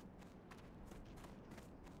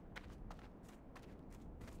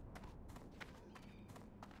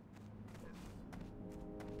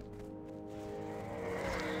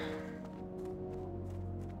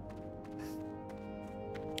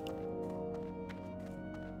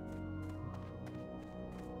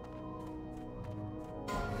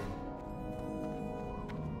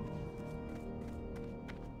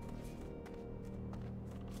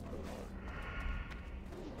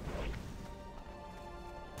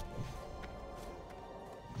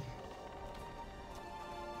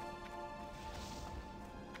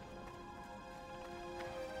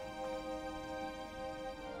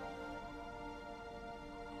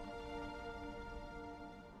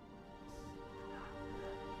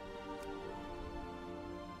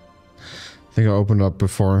 I think I opened up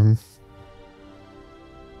before him.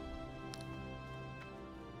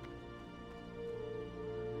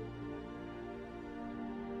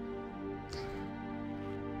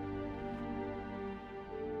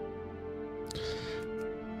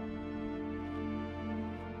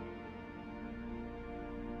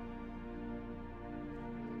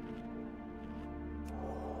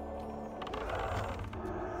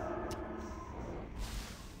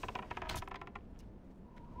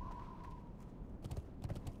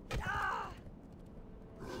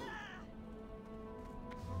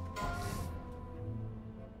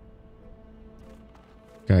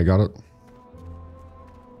 Okay, I got it.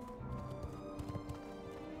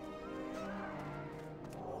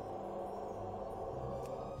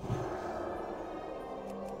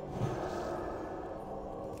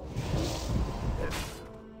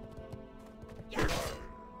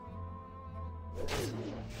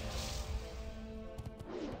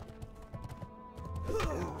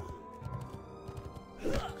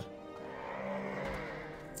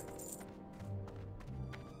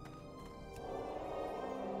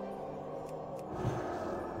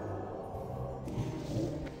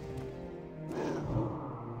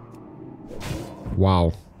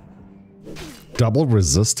 Wow. Double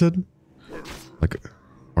resisted? Like,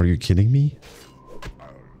 are you kidding me?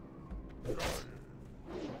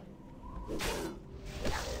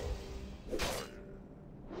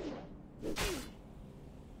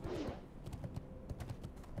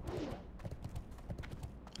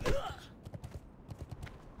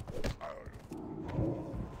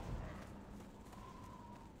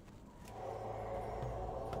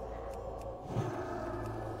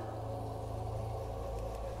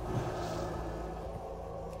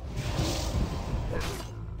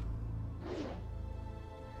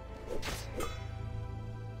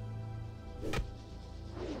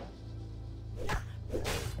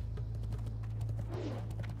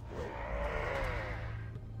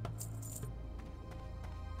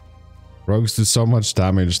 Rogues do so much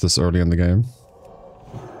damage this early in the game.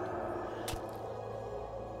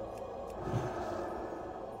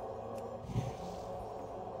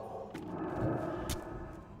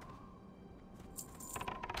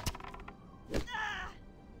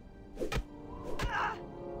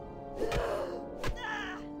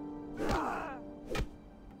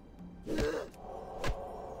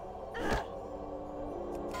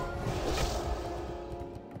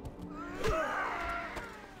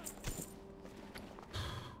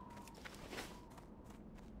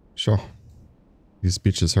 Sure. These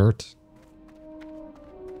bitches hurt.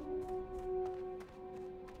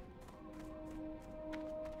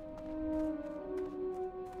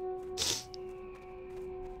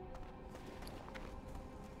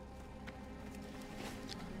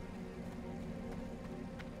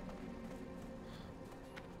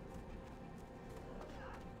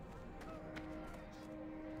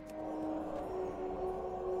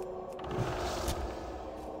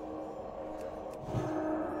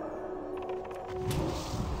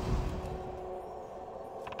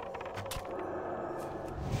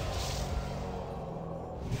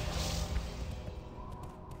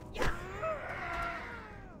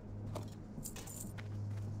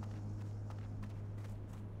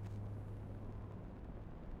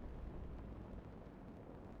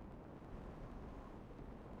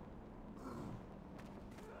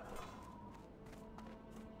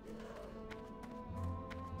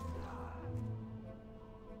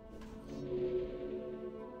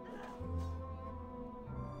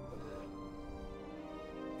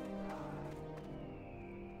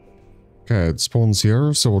 Okay, it spawns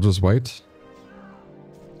here, so we'll just wait.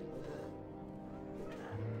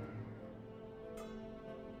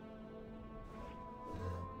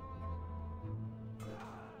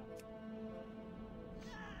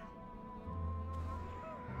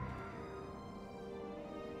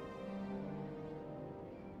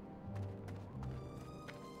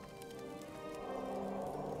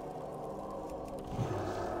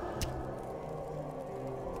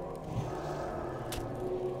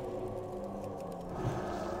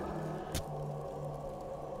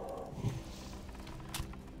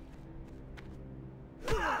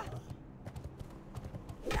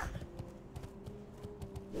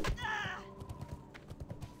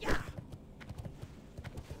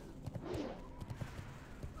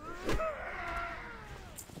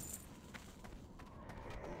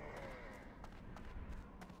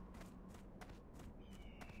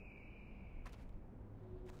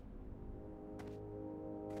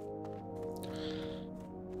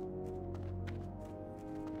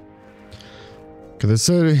 Okay, they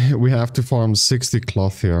say we have to farm 60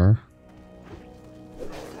 cloth here.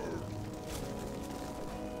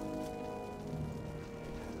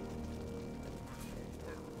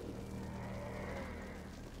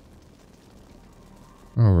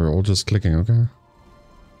 Oh, we're all just clicking, okay.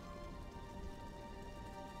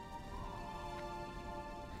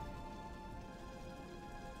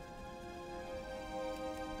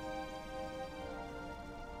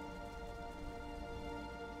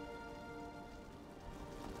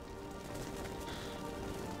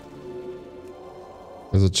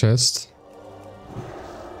 There's a chest.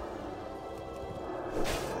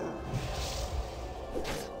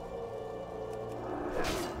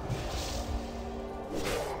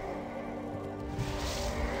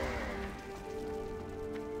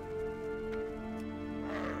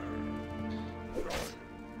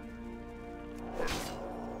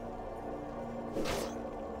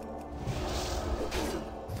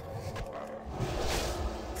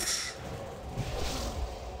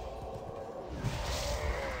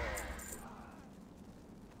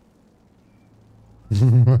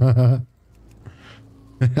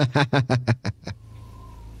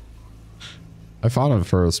 I found it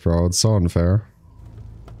first, bro. It's so unfair.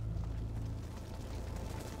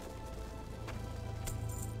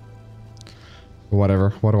 Whatever.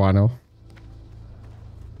 What do I know?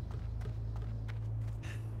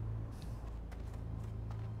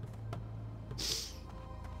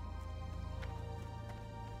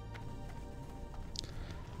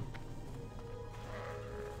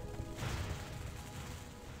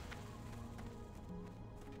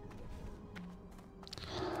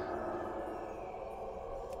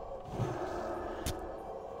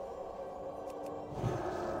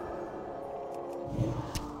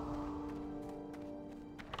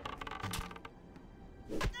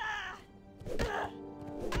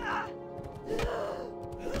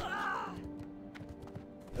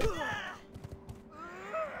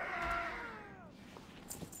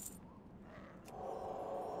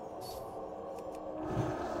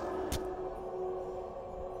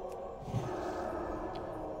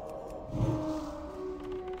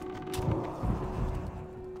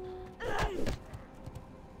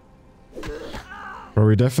 Bro,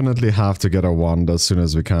 we definitely have to get a wand as soon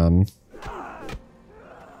as we can.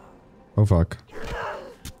 Oh fuck.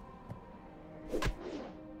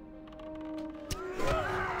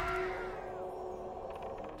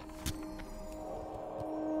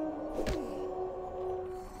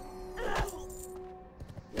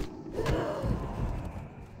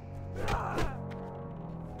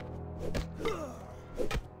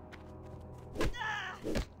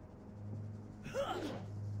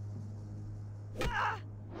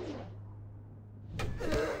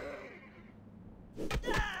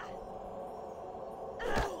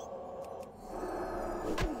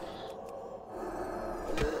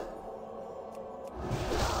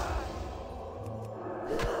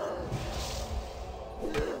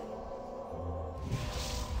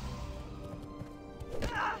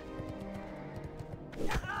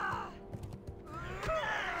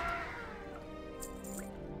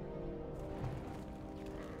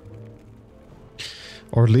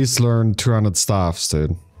 Or at least learn 200 staffs,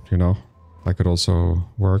 dude. You know? That could also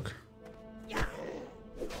work.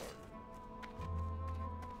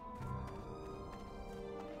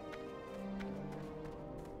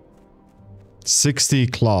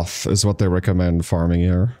 $60 cloth is what they recommend farming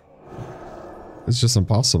here. It's just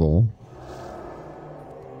impossible.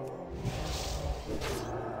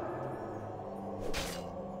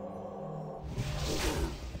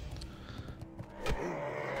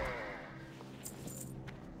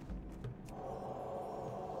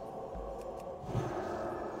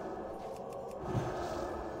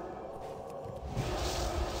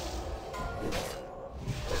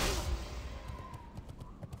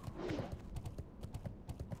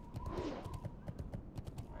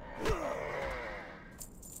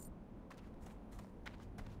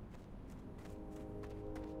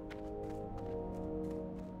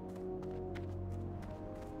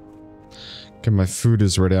 Okay, my food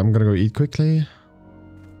is ready. I'm gonna go eat quickly.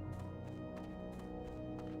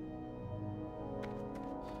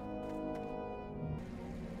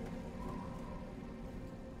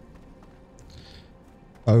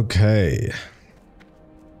 Okay.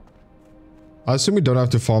 I assume we don't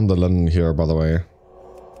have to farm the linen here, by the way.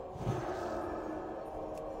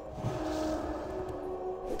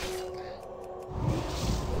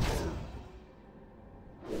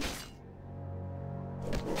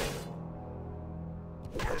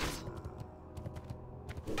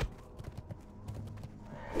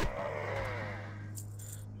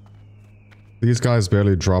 These guys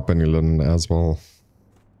barely drop any linen as well.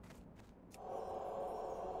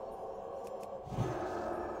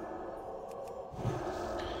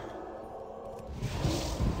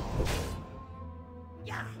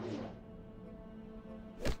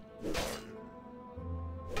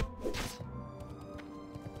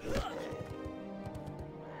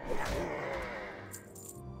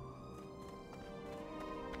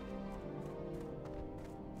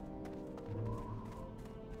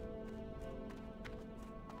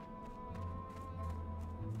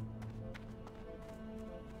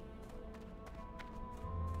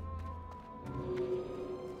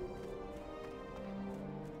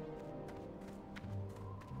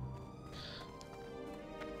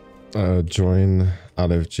 Join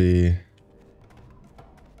LFG.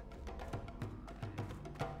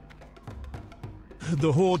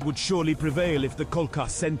 The Horde would surely prevail if the Kolkar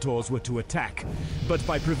centaurs were to attack. But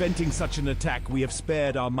by preventing such an attack, we have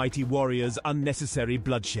spared our mighty warriors unnecessary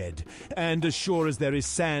bloodshed. And as sure as there is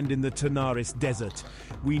sand in the Tanaris desert,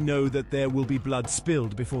 we know that there will be blood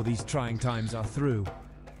spilled before these trying times are through.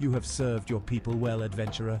 You have served your people well,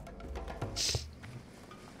 adventurer.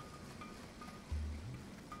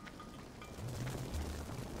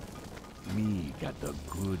 Me got the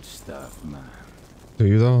good stuff, man. Do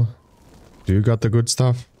you though? Do you got the good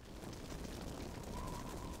stuff?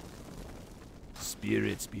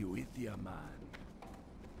 Spirits be with ya,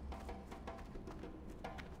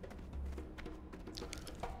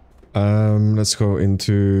 man. Let's go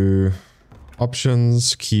into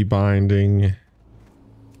options, key binding,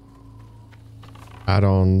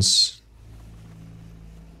 add-ons.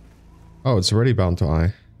 Oh, it's already bound to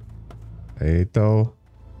I. Hey, though.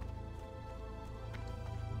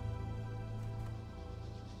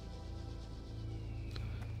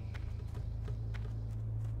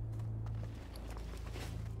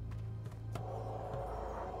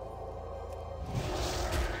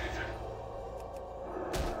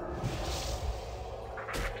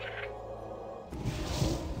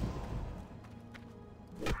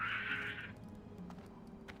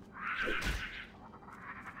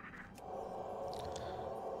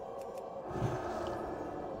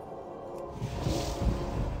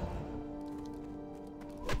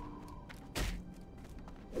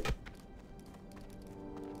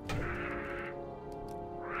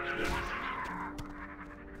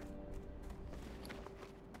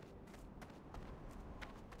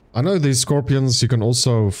 I know these scorpions you can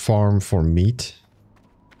also farm for meat,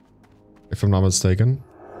 if I'm not mistaken.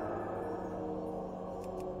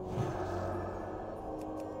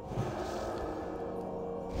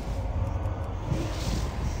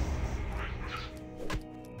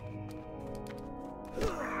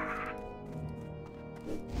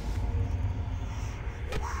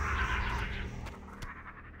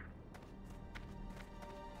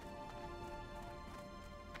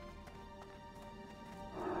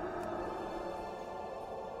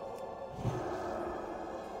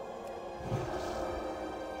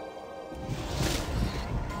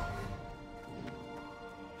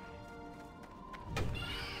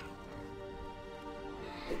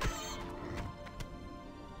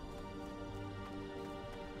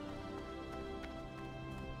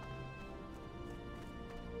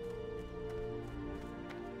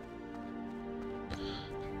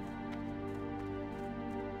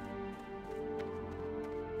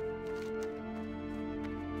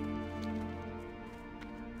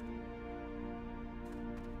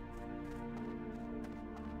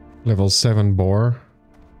 Level 7 boar.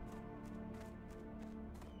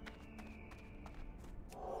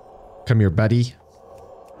 Come here, buddy.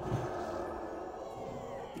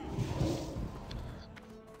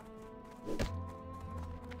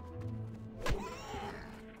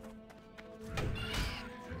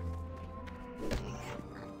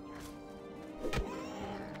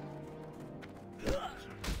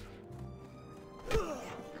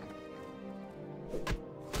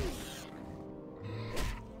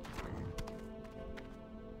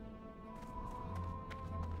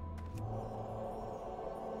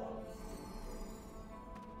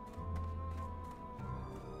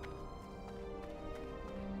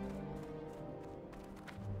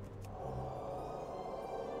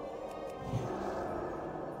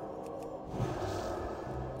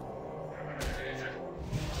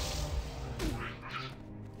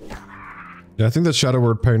 Yeah, I think the Shadow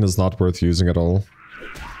Word Pain is not worth using at all.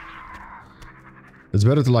 It's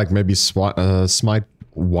better to like maybe smite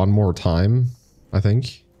one more time, I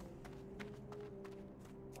think.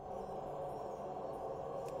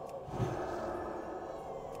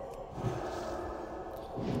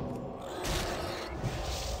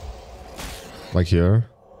 Like here.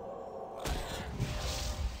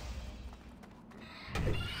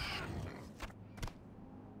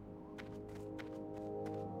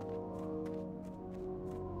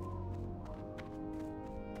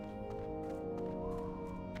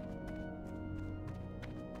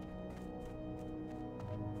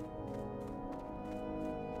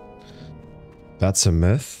 That's a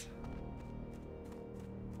myth.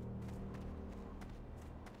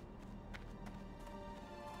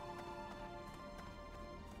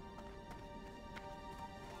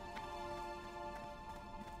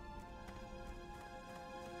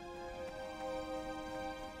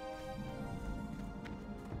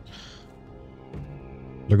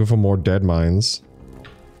 Looking for more dead mines.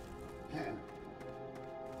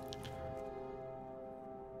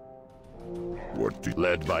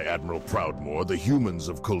 Led by Admiral Proudmoore, the humans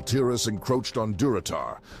of Kultiris encroached on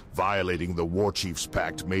Durotar, violating the Warchief's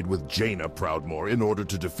pact made with Jaina Proudmoore in order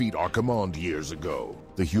to defeat our command years ago.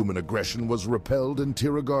 The human aggression was repelled and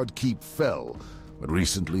Tiragard Keep fell, but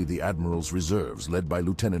recently the Admiral's reserves, led by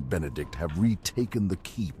Lieutenant Benedict, have retaken the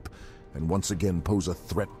Keep and once again pose a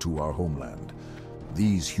threat to our homeland.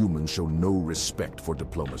 These humans show no respect for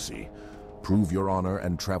diplomacy. Prove your honor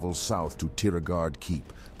and travel south to Tiragard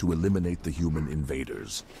Keep to eliminate the human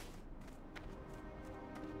invaders.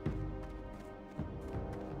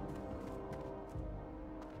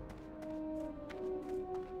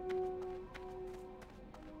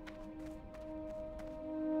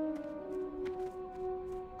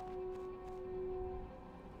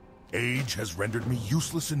 Age has rendered me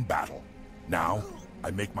useless in battle. Now, I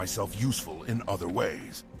make myself useful in other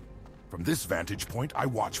ways. From this vantage point, I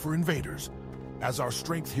watch for invaders. As our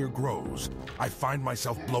strength here grows, I find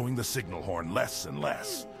myself blowing the signal horn less and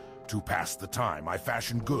less. To pass the time, I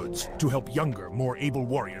fashion goods to help younger, more able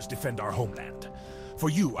warriors defend our homeland. For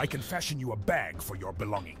you, I can fashion you a bag for your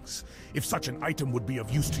belongings. If such an item would be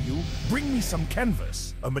of use to you, bring me some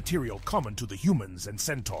canvas, a material common to the humans and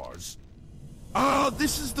centaurs. Ah,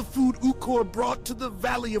 this is the food Ukor brought to the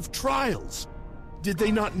Valley of Trials. Did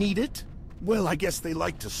they not need it? Well, I guess they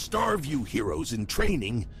like to starve you heroes in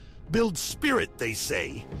training. Build spirit, they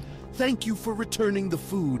say. Thank you for returning the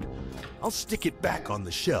food. I'll stick it back on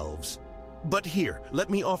the shelves. But here, let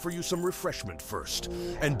me offer you some refreshment first.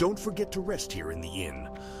 And don't forget to rest here in the inn.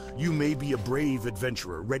 You may be a brave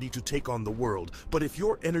adventurer ready to take on the world, but if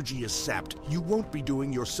your energy is sapped, you won't be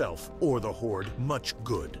doing yourself or the Horde much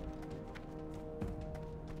good.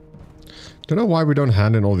 Don't know why we don't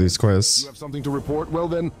hand in all these quests. You have something to report? Well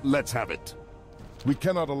then, let's have it. We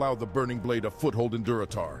cannot allow the Burning Blade a foothold in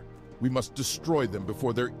Durotar. We must destroy them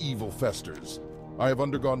before their evil festers. I have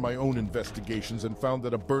undergone my own investigations and found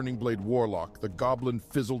that a Burning Blade warlock, the Goblin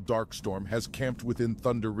Fizzle Darkstorm, has camped within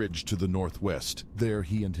Thunder Ridge to the northwest. There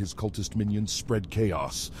he and his cultist minions spread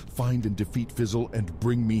chaos. Find and defeat Fizzle and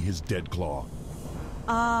bring me his dead claw.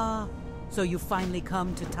 Ah, so you finally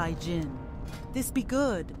come to Taijin. This be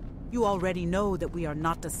good. You already know that we are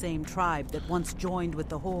not the same tribe that once joined with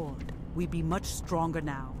the Horde. We be much stronger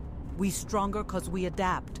now. We stronger cause we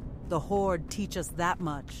adapt. The Horde teach us that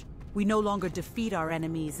much. We no longer defeat our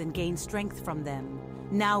enemies and gain strength from them.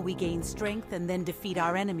 Now we gain strength and then defeat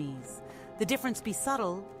our enemies. The difference be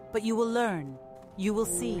subtle, but you will learn. You will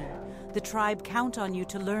see. The tribe count on you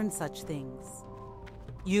to learn such things.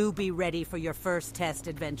 You be ready for your first test,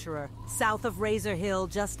 adventurer. South of Razor Hill,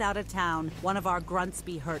 just out of town, one of our grunts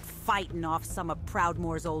be hurt fighting off some of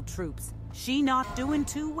Proudmoore's old troops. She not doing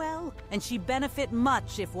too well, and she benefit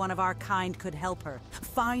much if one of our kind could help her.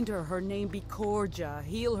 Find her name be Korja,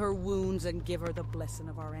 heal her wounds, and give her the blessing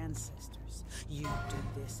of our ancestors. You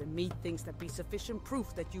do this, and me thinks that be sufficient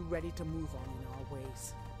proof that you ready to move on in our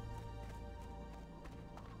ways.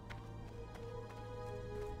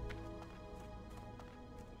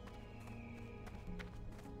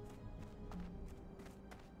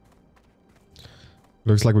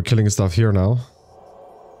 Looks like we're killing stuff here now.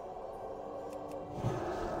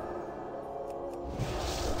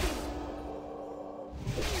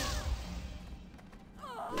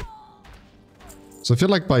 So I feel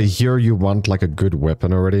like by here you want like a good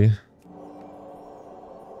weapon already.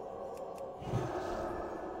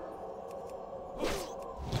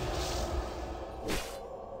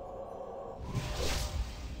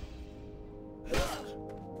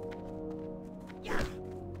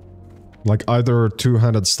 Like either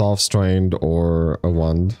two-handed staff strained or a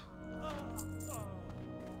wand.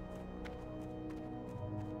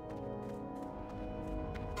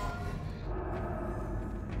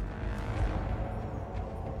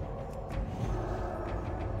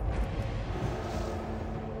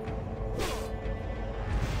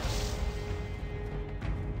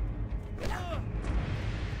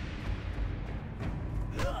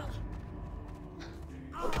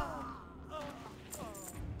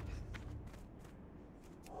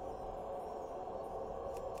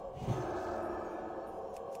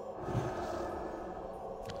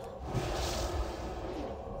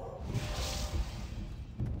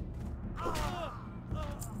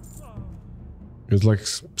 It's like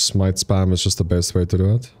smite spam is just the best way to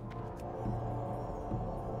do it.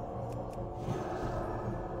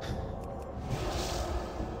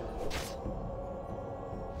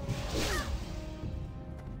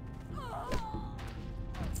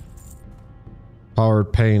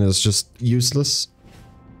 Powered pain is just useless.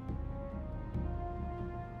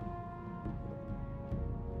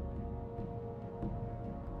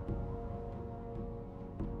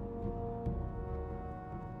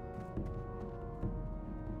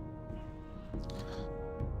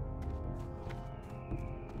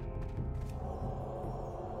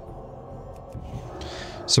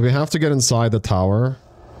 So we have to get inside the tower.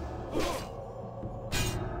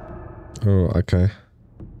 Oh, okay.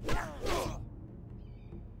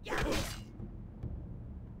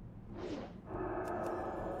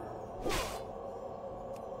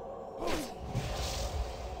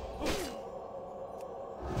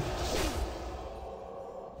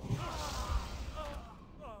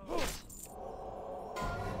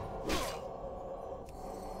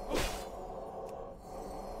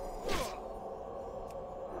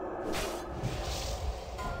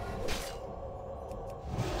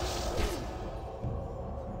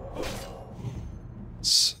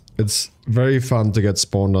 It's very fun to get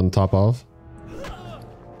spawned on top of.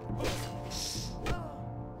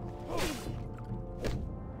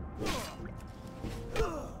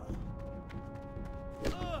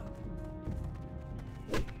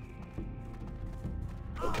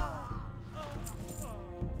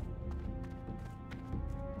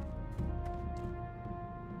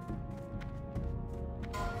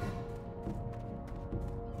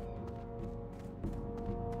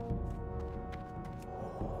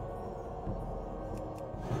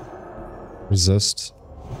 Resist.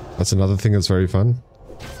 That's another thing that's very fun.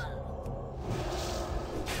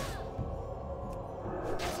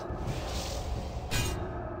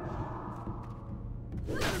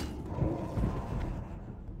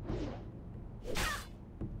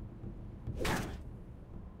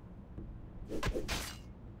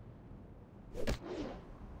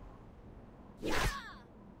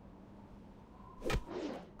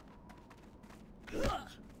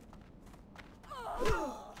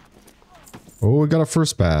 Oh, we got a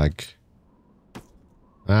first bag.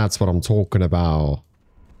 That's what I'm talking about.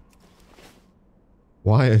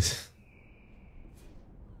 Why is...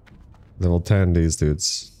 Level 10, these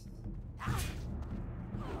dudes.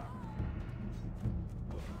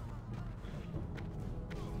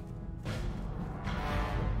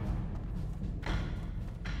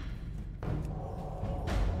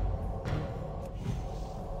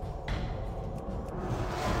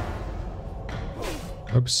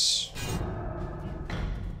 Oops.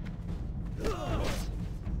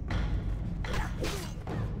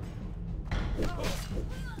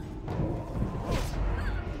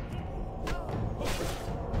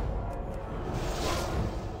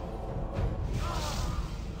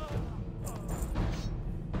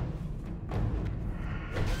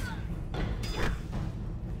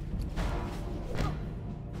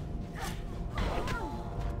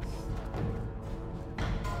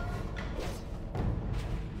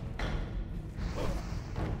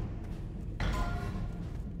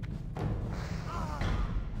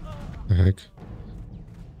 The heck?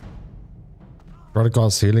 Tried to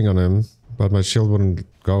cast healing on him, but my shield wouldn't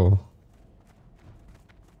go.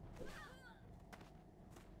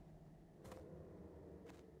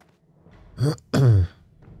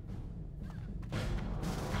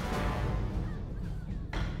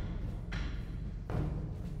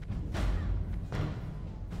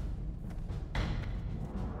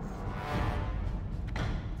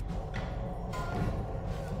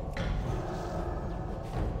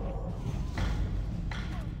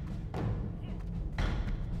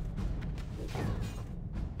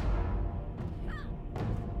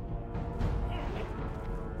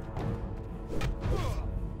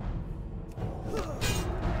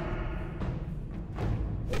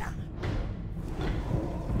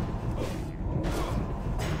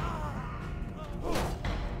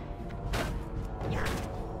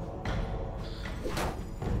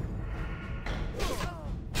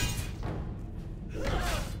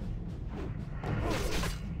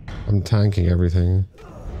 I'm tanking everything.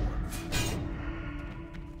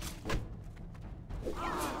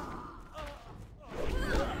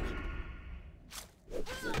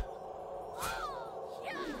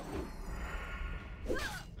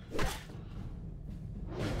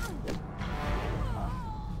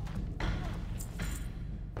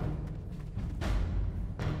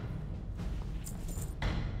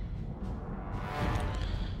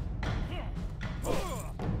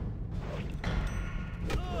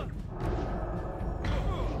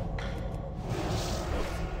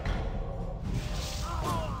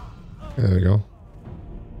 There we go.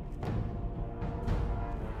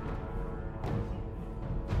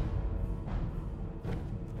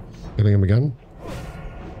 Hitting him again.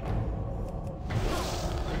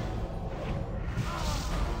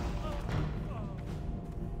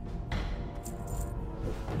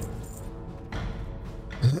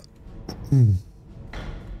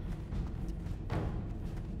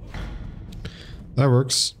 That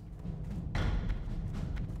works.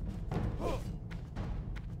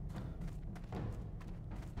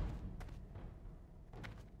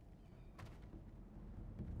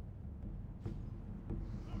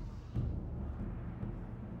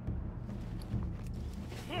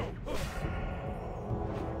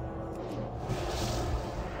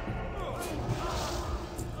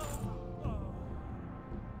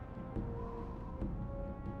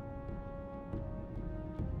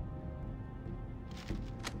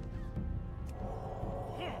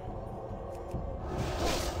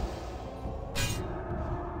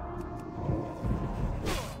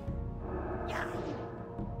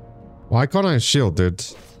 Why can't I shield, dude?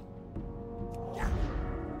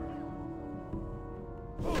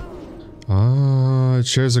 Ah, it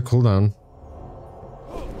shares a cooldown.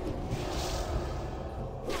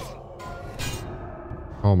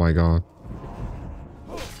 Oh my god.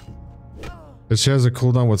 It shares a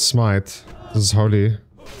cooldown with Smite. This is holy.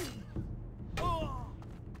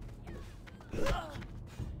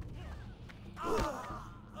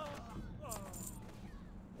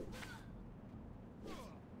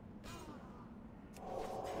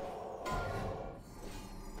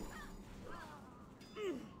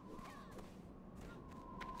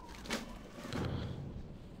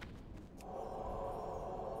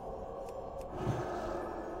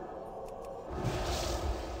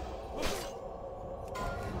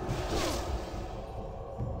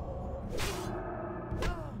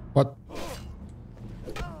 What?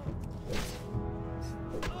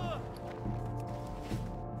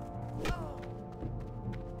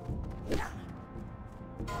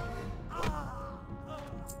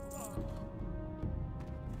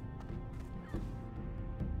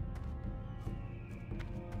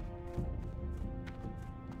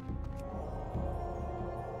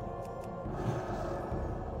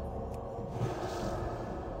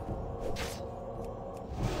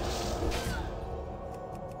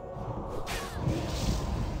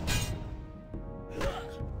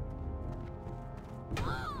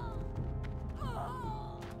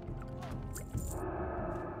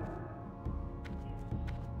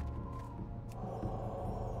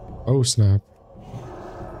 Oh snap.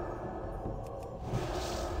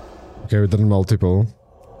 Okay, we did multiple.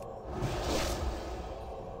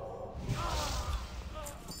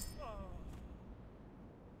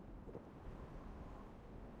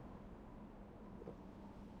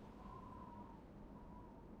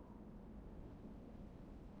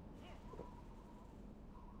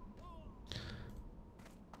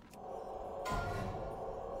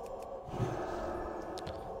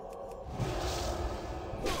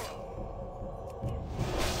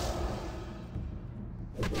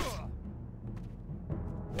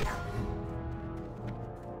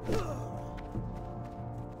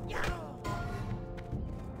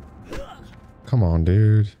 Come on,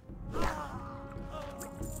 dude.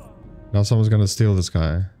 Now someone's gonna steal this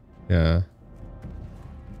guy. Yeah.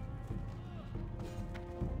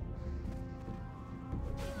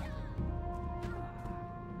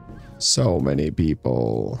 So many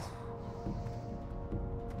people.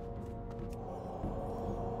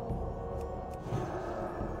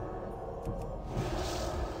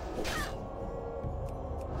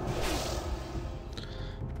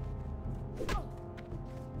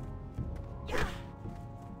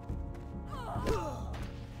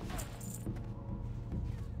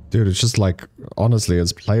 Dude, it's just like, honestly,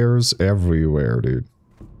 it's players everywhere, dude.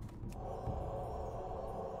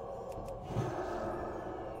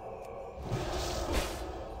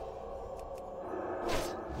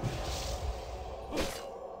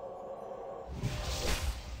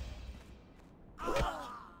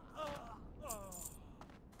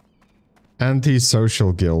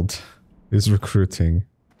 Anti-social guild is recruiting.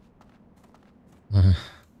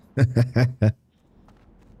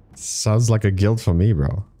 Sounds like a guild for me,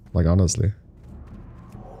 bro. Like, honestly.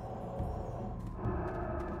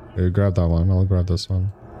 You grab that one, I'll grab this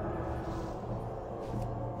one.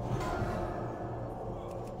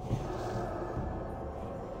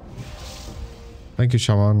 Thank you,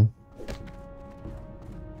 Shaman.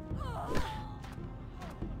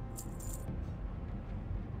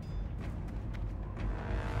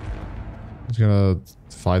 He's gonna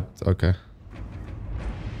fight, okay.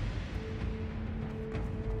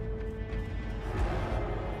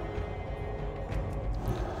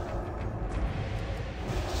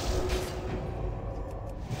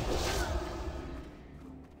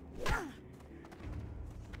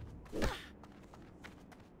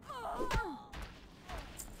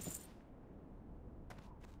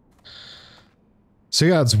 So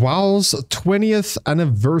yeah, it's WoW's 20th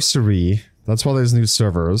anniversary. That's why there's new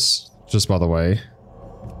servers, just by the way.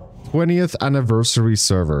 20th anniversary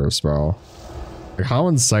servers, bro. Like, how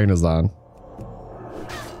insane is that?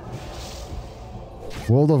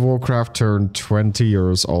 World of Warcraft turned 20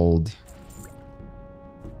 years old.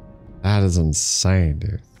 That is insane,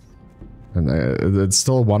 dude. And it's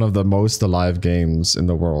still one of the most alive games in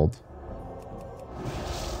the world.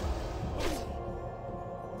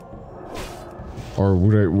 Or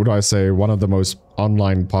would I say one of the most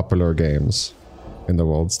online popular games in the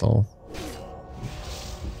world still.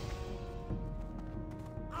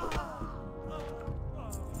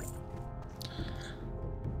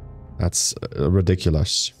 That's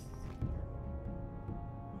ridiculous.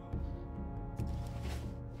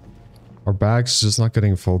 Our bag's just not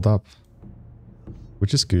getting filled up,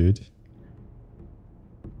 which is good.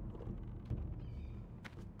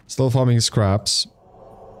 Still farming scraps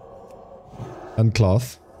and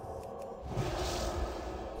cloth.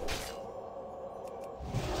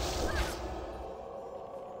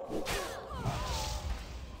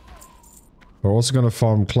 We're also gonna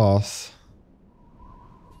farm cloth.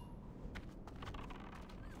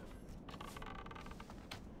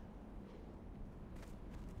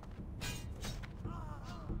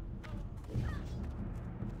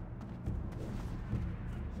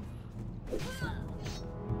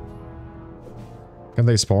 Can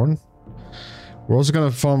they spawn? We're also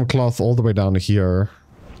gonna farm cloth all the way down here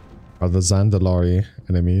by the Zandalari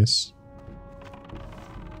enemies.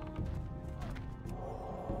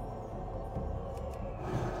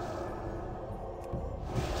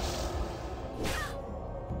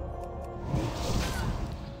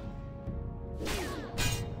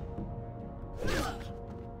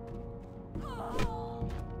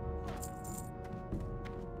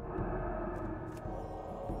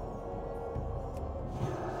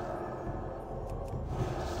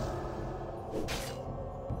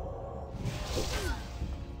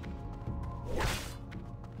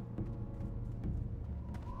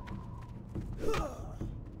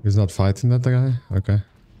 He's not fighting that guy? Okay.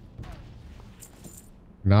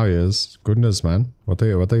 Now he is. Goodness, man. What are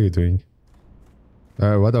you doing?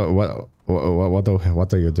 What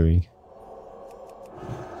are you doing?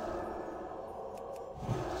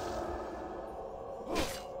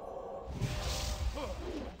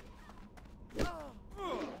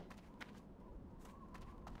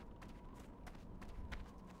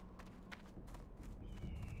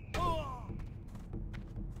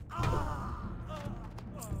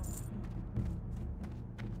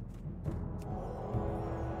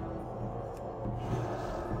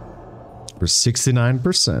 We're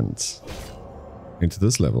 69% into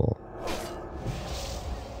this level.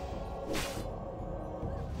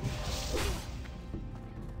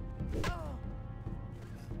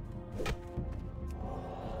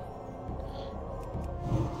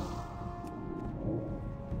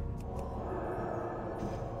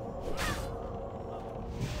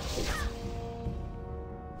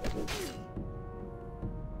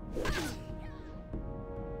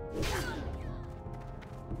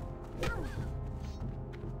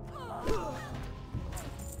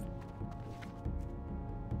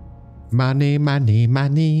 Money, money,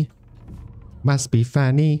 money. Must be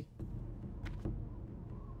funny.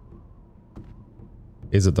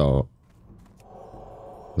 Is it though?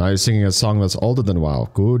 Now you're singing a song that's older than WoW.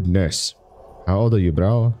 Goodness. How old are you,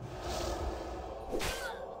 bro?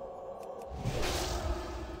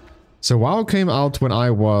 So WoW came out when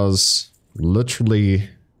I was literally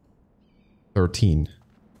 13.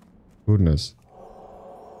 Goodness.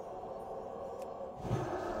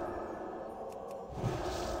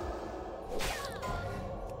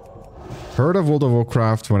 Heard of World of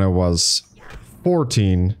Warcraft when I was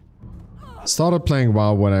 14. Started playing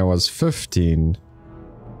WoW when I was 15.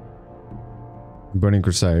 Burning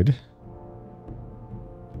Crusade.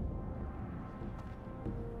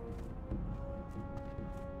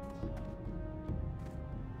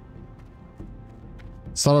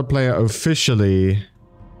 Started playing officially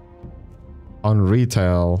on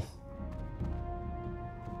retail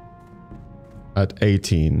at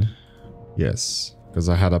 18. Yes. Because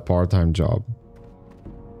I had a part-time job.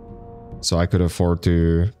 So I could afford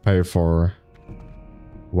to pay for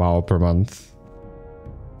WoW per month.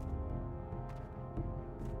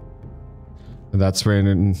 And that's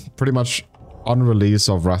when, pretty much on release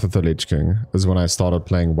of Wrath of the Lich King, is when I started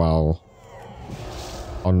playing WoW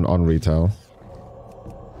on retail.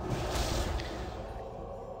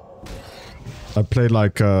 I played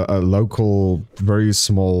like a local, very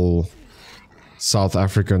small South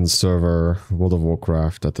African server World of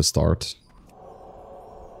Warcraft at the start.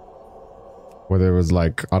 Where there was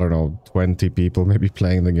like, I don't know, 20 people maybe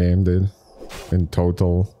playing the game, dude. In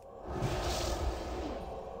total.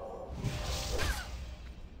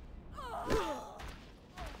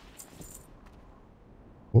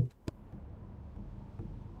 Whoop.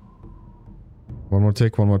 One more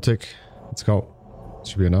tick, one more tick. Let's go.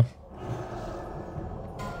 Should be enough.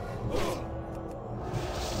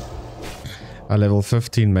 A level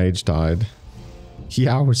 15 mage died.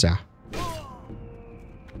 Yowza.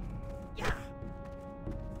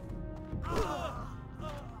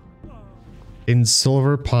 In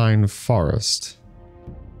Silver Pine Forest.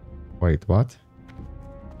 Wait, what?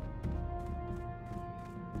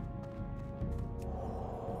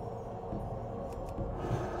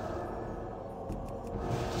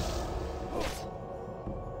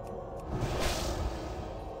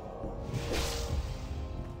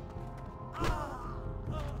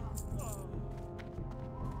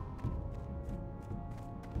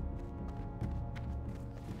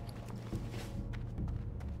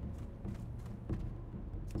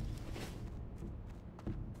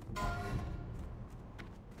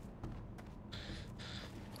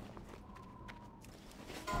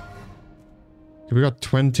 We got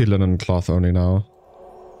 20 linen cloth only now.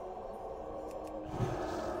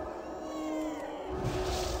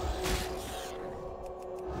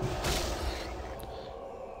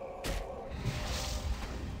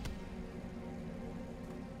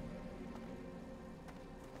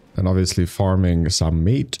 And obviously farming some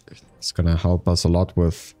meat is gonna help us a lot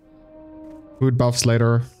with food buffs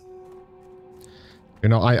later. You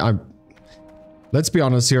know, let's be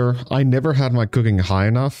honest here, I never had my cooking high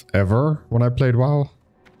enough, ever, when I played WoW.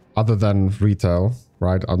 Other than retail,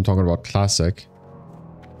 right? I'm talking about classic.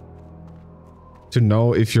 To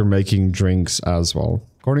know if you're making drinks as well.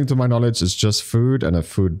 According to my knowledge, it's just food and a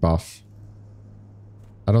food buff.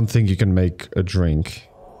 I don't think you can make a drink.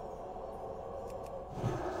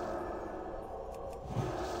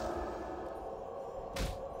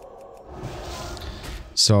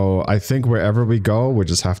 So I think wherever we go, we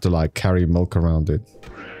just have to like carry milk around it.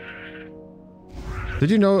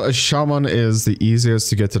 Did you know a shaman is the easiest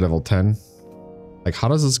to get to level 10? Like, how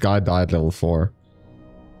does this guy die at level 4?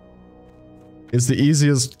 It's the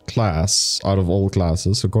easiest class out of all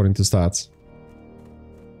classes, according to stats.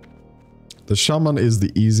 The shaman is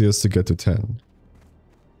the easiest to get to 10.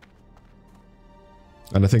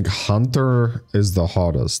 And I think hunter is the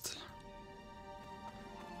hardest.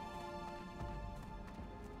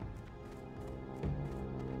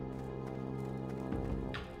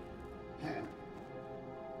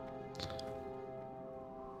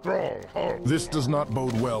 This does not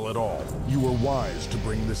bode well at all. You were wise to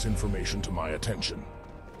bring this information to my attention.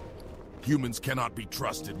 Humans cannot be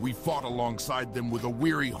trusted. We fought alongside them with a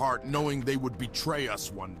weary heart, knowing they would betray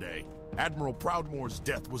us one day. Admiral Proudmoore's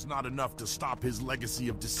death was not enough to stop his legacy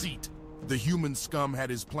of deceit. The human scum had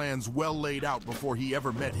his plans well laid out before he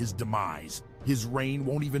ever met his demise. His reign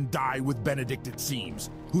won't even die with Benedict, it seems.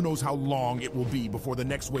 Who knows how long it will be before the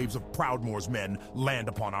next waves of Proudmoore's men land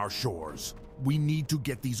upon our shores. We need to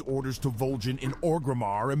get these orders to Vol'jin in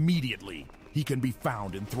Orgrimmar immediately. He can be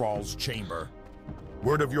found in Thrall's chamber.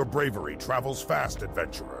 Word of your bravery travels fast,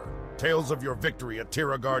 adventurer. Tales of your victory at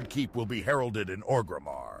Tiragard Keep will be heralded in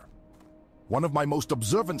Orgrimmar. One of my most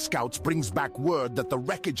observant scouts brings back word that the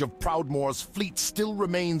wreckage of Proudmoore's fleet still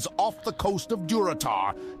remains off the coast of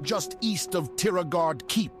Durotar, just east of Tiragard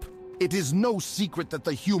Keep. It is no secret that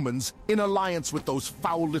the humans, in alliance with those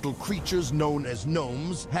foul little creatures known as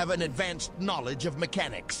gnomes, have an advanced knowledge of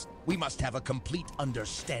mechanics. We must have a complete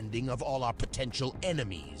understanding of all our potential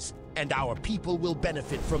enemies, and our people will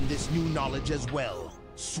benefit from this new knowledge as well.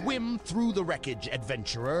 Swim through the wreckage,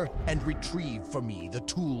 adventurer, and retrieve for me the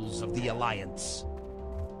tools of the Alliance.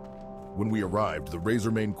 When we arrived, the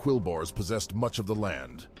Razormane Quillbars possessed much of the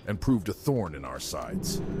land and proved a thorn in our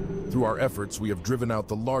sides. Through our efforts, we have driven out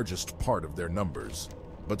the largest part of their numbers,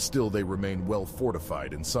 but still they remain well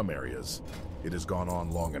fortified in some areas. It has gone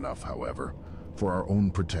on long enough, however. For our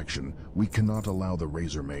own protection, we cannot allow the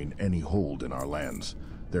Razormane any hold in our lands.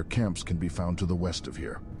 Their camps can be found to the west of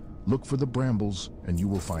here. Look for the brambles, and you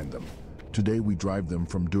will find them. Today we drive them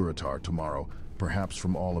from Durotar, tomorrow, perhaps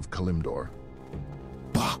from all of Kalimdor.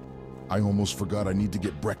 Bah! I almost forgot I need to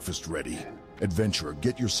get breakfast ready. Adventurer,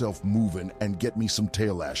 get yourself moving and get me some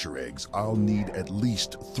tail asher eggs. I'll need at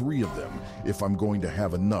least 3 of them if I'm going to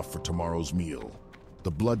have enough for tomorrow's meal.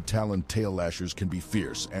 The blood-taloned tail lashers can be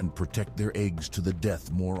fierce and protect their eggs to the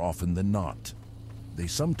death more often than not. They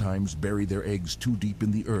sometimes bury their eggs too deep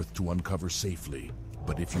in the earth to uncover safely.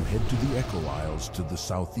 But if you head to the Echo Isles to the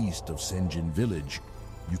southeast of Senjin Village,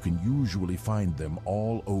 you can usually find them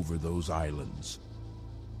all over those islands.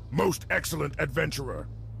 Most excellent adventurer.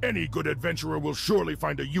 Any good adventurer will surely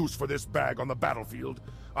find a use for this bag on the battlefield.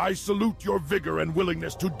 I salute your vigor and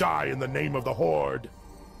willingness to die in the name of the Horde.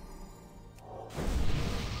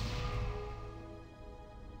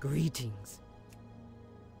 Greetings.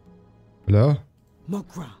 Hello?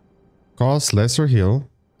 Mokra. Cause lesser heal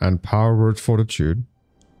and power word fortitude.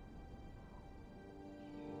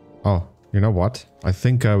 Oh, you know what? I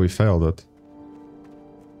think we failed it.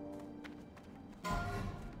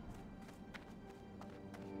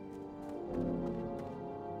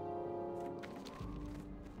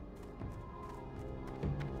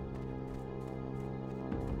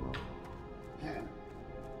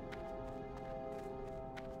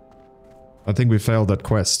 I think we failed that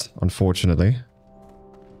quest, unfortunately.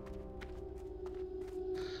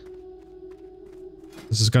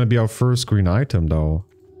 This is gonna be our first green item, though.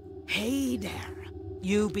 Hey there.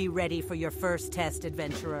 You be ready for your first test,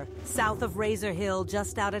 adventurer. South of Razor Hill,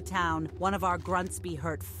 just out of town, one of our grunts be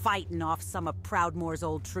hurt fighting off some of Proudmoore's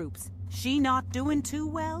old troops. She not doing too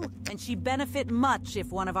well, and she benefit much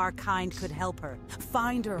if one of our kind could help her.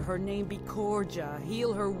 Find her name be Corja,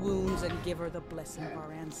 heal her wounds, and give her the blessing of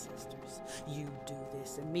our ancestors. You do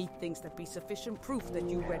this, and me thinks that be sufficient proof that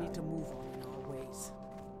you ready to move on in our ways.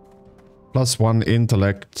 +1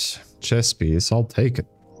 intellect chess piece, I'll take it.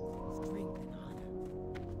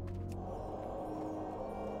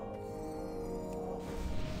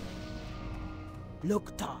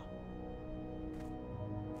 Lukta.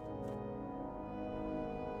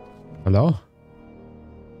 Hello?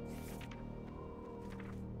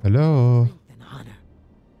 Hello?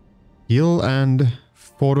 Heal and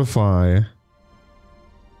fortify.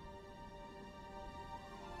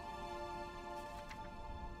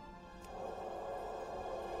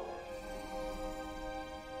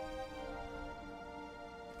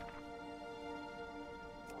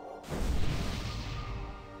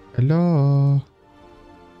 Hello?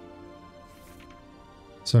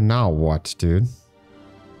 So now what, dude?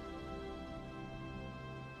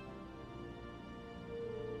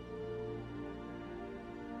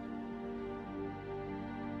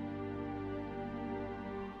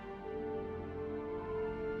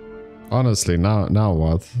 Honestly, now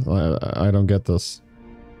what? I don't get this.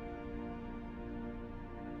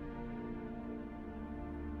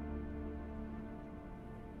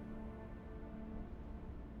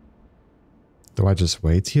 Do I just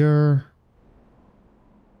wait here?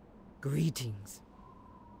 Greetings.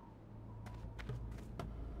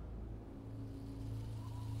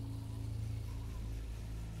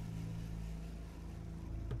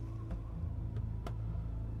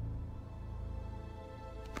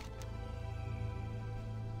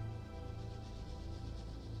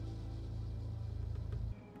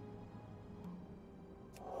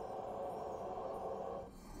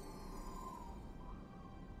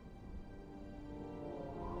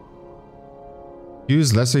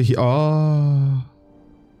 Use lesser he- oh.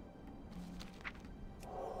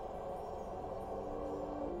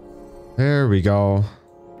 There we go.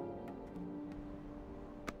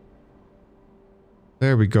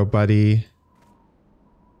 There we go, buddy.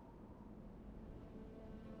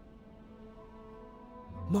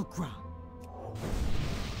 Mokra.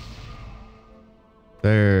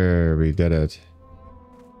 There we did it.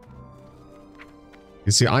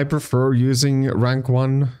 You see, I prefer using rank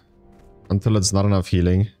 1 until it's not enough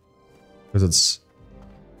healing. Because it's...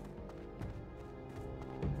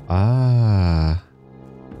 Ah.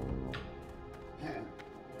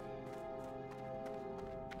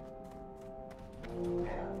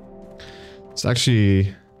 It's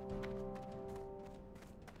actually...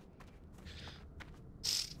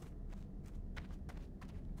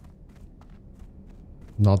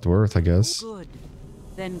 not worth, I guess. Good.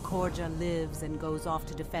 Then Corja lives and goes off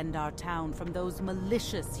to defend our town from those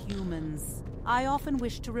malicious humans. I often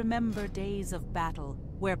wish to remember days of battle,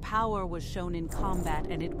 where power was shown in combat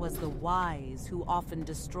and it was the wise who often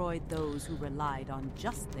destroyed those who relied on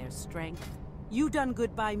just their strength. You done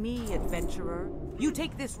good by me, adventurer. You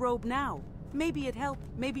take this robe now. Maybe it helped,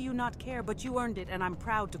 maybe you not care, but you earned it and I'm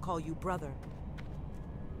proud to call you brother.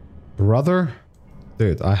 Brother?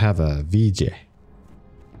 Dude, I have a VJ.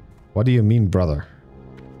 What do you mean, brother?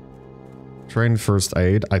 Train first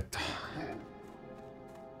aid.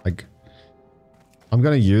 I'm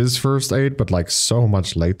gonna use first aid, but like so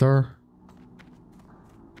much later.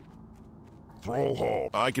 Thrall Hall.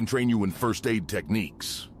 I can train you in first aid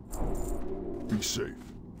techniques. Be safe.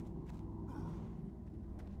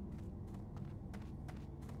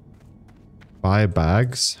 Buy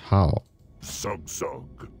bags? How? Sug.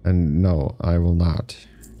 And no, I will not.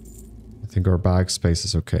 I think our bag space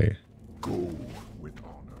is okay. Go with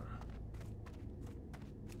honor.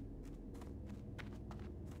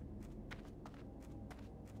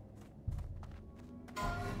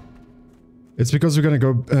 It's because we're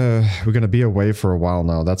gonna be away for a while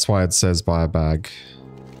now. That's why it says buy a bag.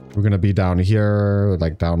 We're gonna be down here,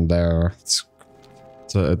 like down there. It's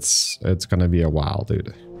gonna be a while,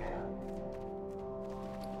 dude.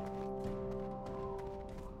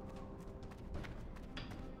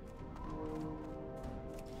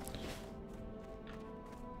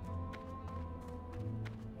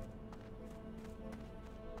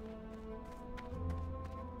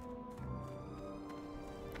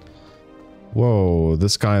 Whoa,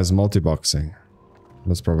 this guy is multi-boxing.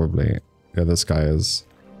 That's probably... Yeah, this guy is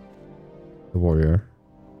the warrior.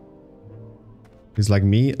 He's like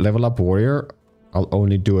me, level up warrior. I'll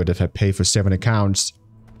only do it if I pay for 7 accounts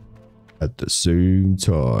at the same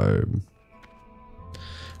time.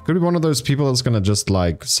 Could be one of those people that's gonna just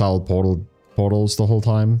like sell portals the whole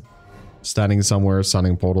time. Standing somewhere,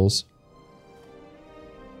 selling portals.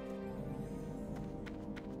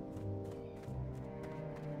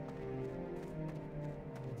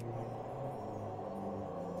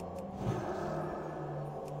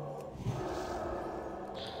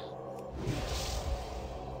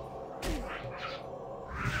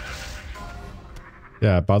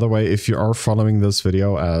 Yeah, by the way, if you are following this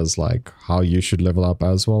video as like how you should level up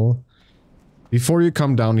as well, before you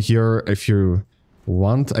come down here, if you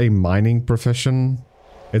want a mining profession,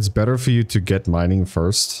 it's better for you to get mining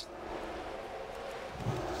first.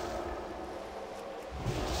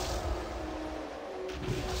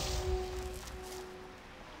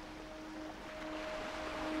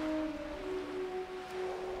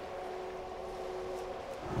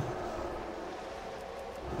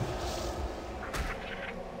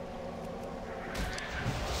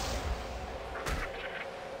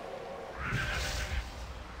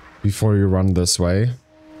 Before you run this way.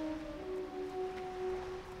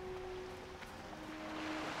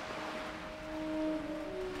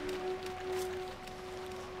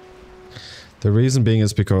 The reason being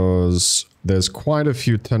is because there's quite a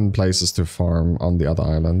few 10 places to farm on the other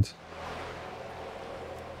island.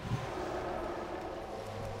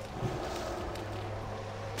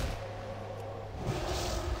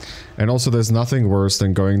 And also there's nothing worse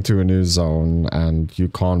than going to a new zone and you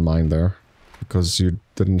can't mine there. Because you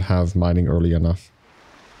didn't have mining early enough.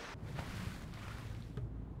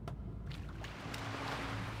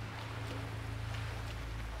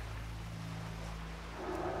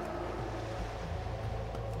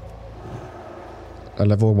 A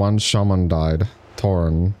level 1 shaman died.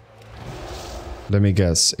 Torn. Let me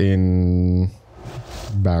guess. In...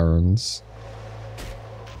 Barrens.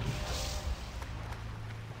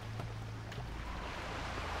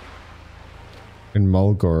 In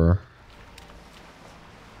Mulgore.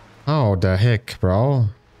 Oh, the heck, bro.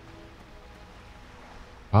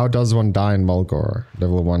 How does one die in Mulgore?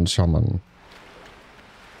 Level 1 shaman.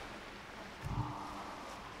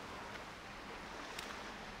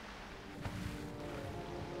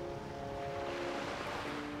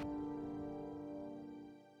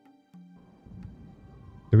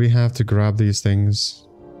 Do we have to grab these things?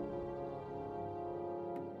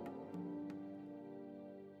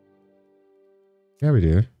 Yeah, we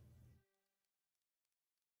do.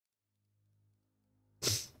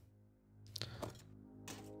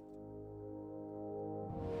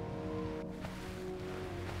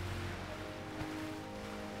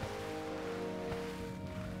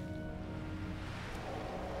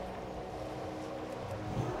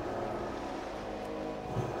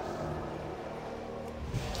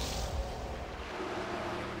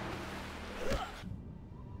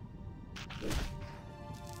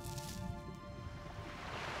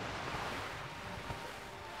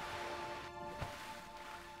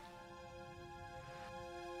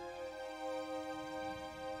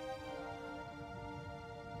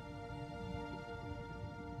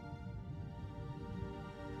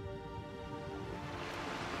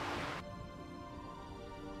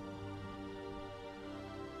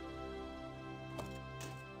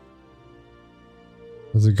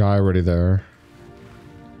 There's a guy already there.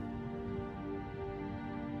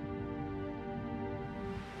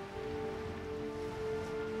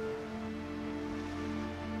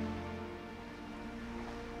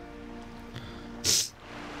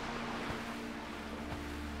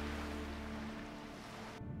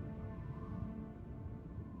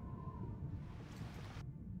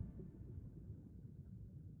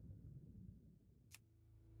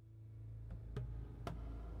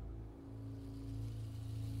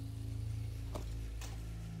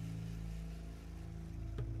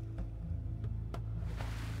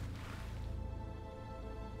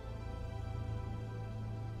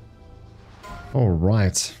 All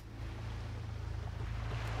right.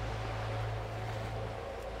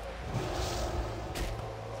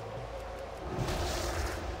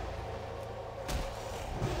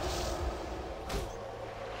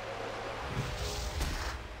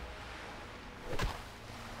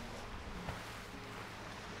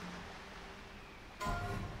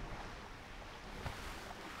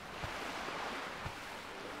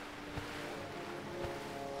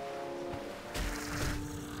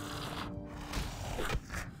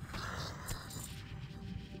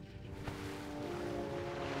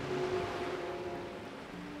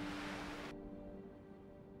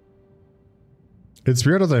 It's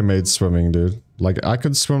weird that they made swimming, dude. Like, I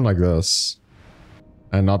could swim like this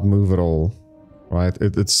and not move at all, right?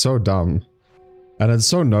 It's so dumb. And it's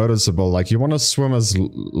so noticeable. Like, you want to swim as,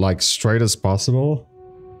 like, straight as possible.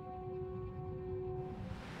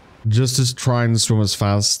 Just to try and swim as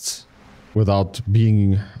fast without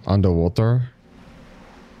being underwater.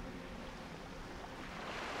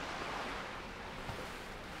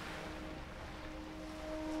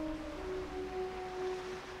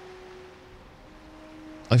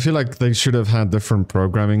 I feel like they should have had different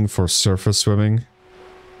programming for surface swimming.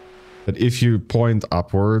 That if you point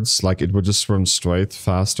upwards, like it would just swim straight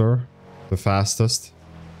faster. The fastest.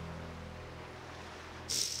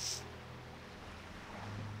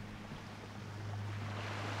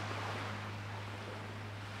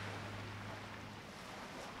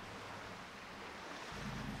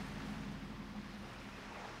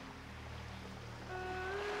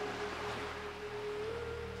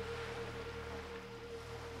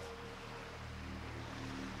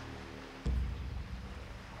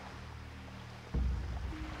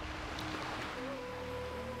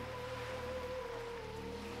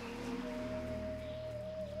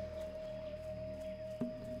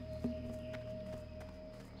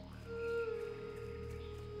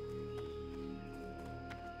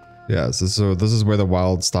 Yeah, so this is where the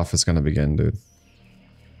wild stuff is gonna begin, dude.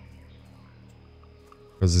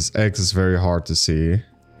 Because this X is very hard to see.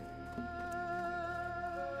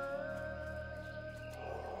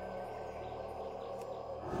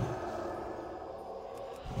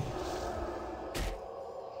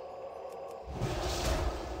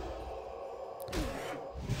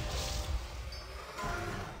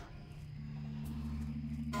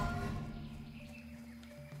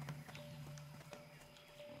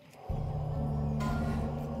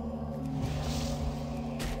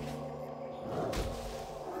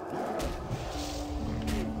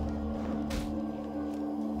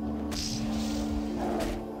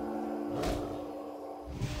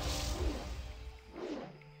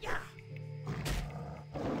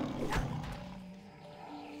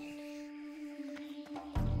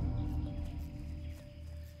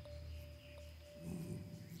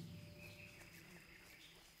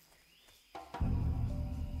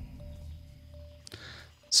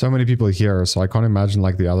 So many people here, so I can't imagine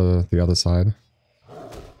like the other side.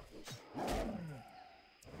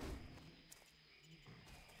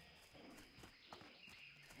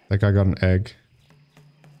 Like I got an egg.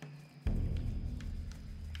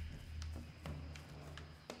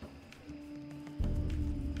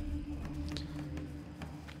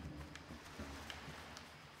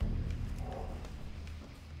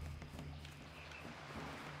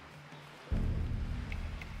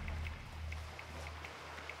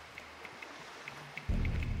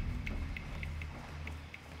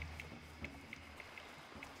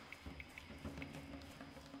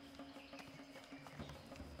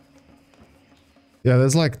 Yeah,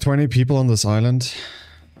 there's like 20 people on this island.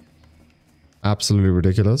 Absolutely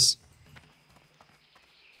ridiculous.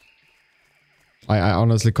 I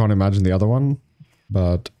honestly can't imagine the other one,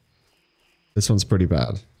 but this one's pretty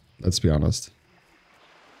bad. Let's be honest.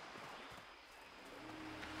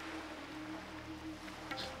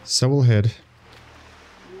 So we'll head.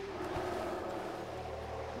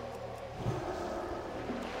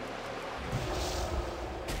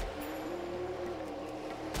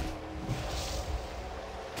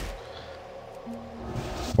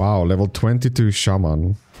 Wow, level 22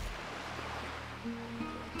 shaman.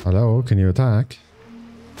 Hello, can you attack?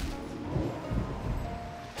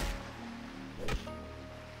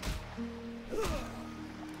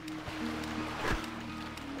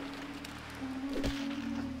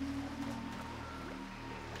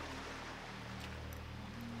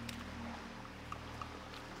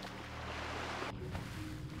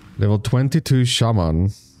 Level 22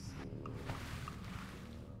 shaman.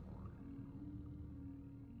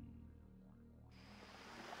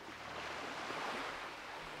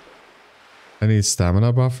 Any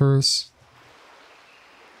stamina buffers?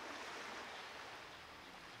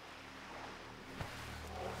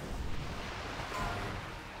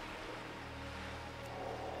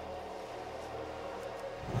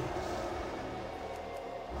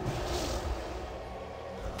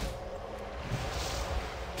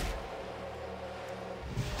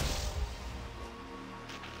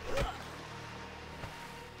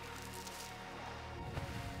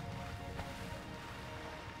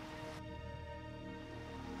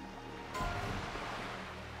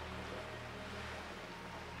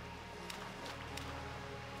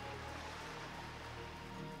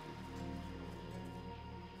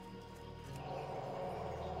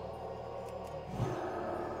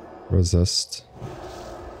 Resist.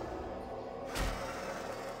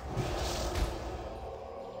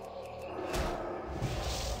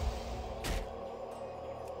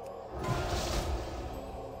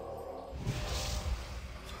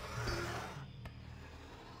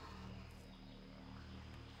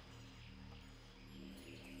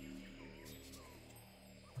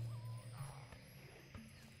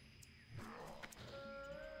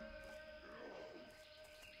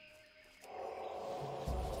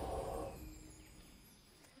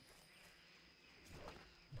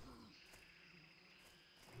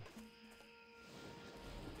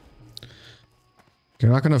 You're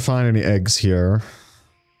not gonna find any eggs here.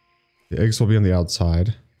 The eggs will be on the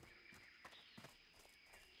outside.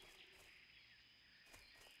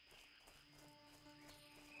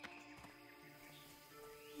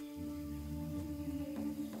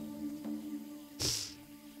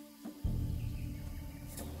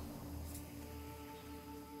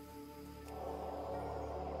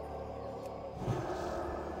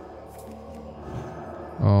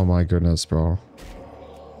 Oh my goodness, bro.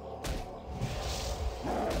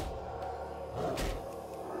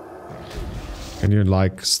 Can you,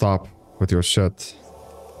 like, stop with your shit?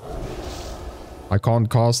 I can't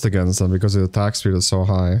cast against them because the attack speed is so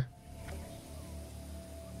high.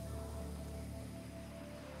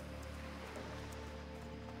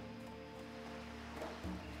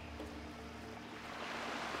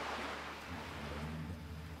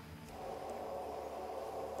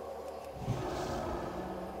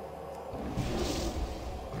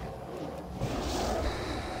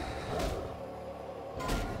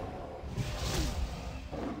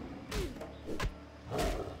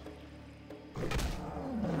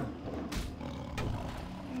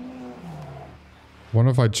 What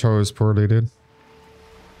if I chose poorly, dude?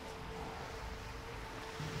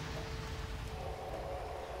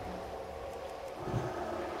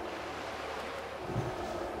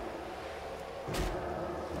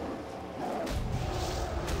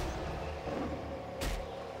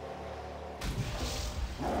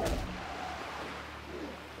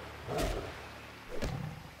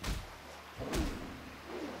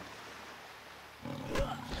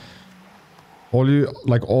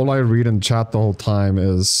 All I read in chat the whole time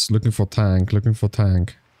is looking for tank,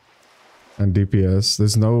 and DPS.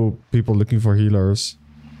 There's no people looking for healers.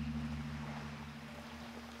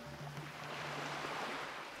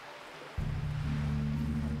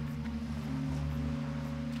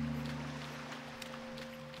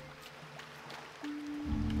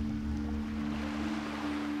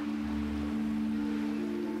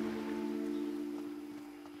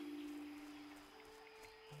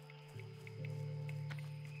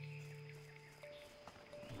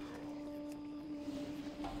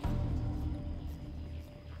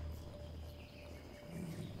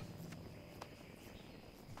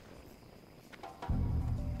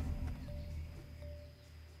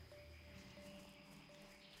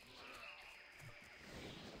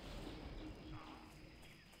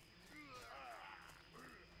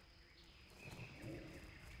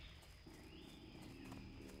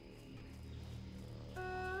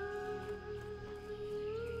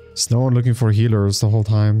 There's no one looking for healers the whole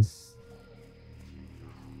time.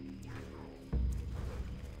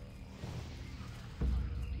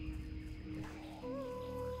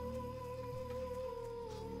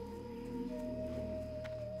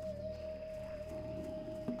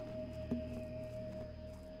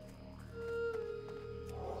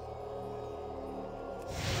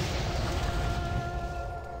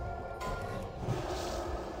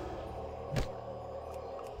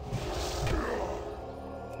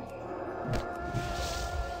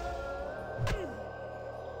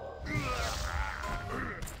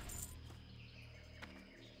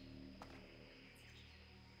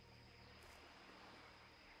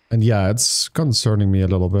 And yeah, it's concerning me a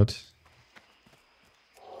little bit.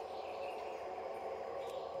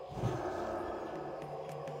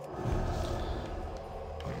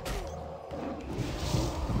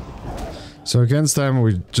 So against them,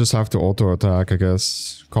 we just have to auto-attack, I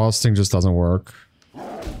guess. Casting just doesn't work.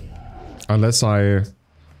 Unless I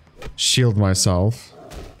shield myself.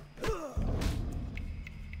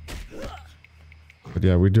 But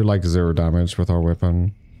yeah, we do like 0 damage with our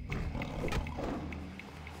weapon.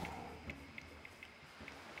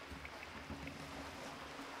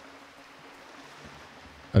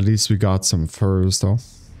 At least we got some furs, though.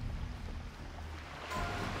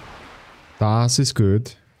 Das ist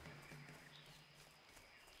good.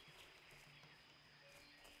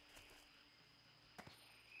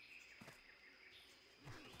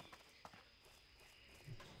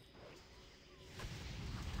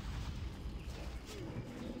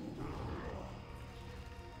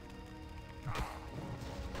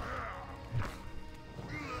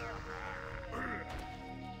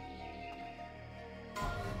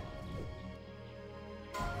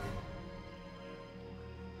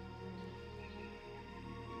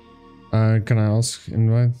 Can I ask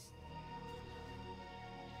invite?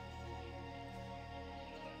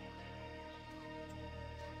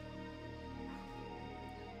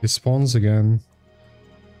 It spawns again.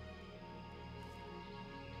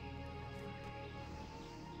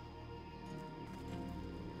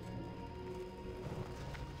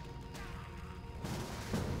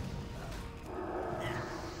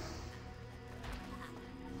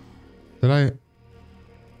 Did I?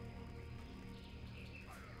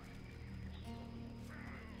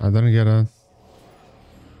 I didn't get a...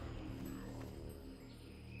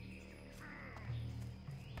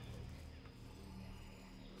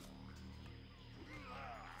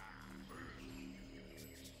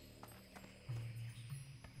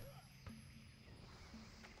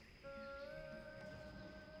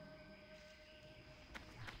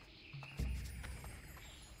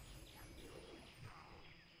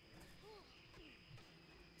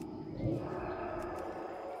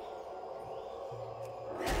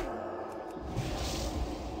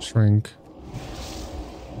 Shrink.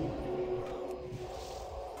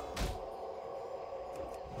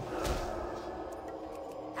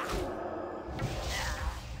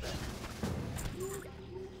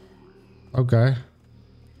 Okay.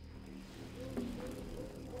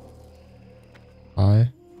 Hi.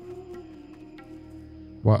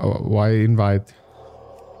 Why invite?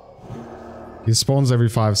 He spawns every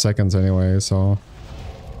 5 seconds anyway, so...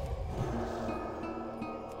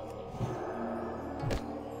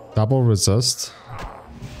 Double resist.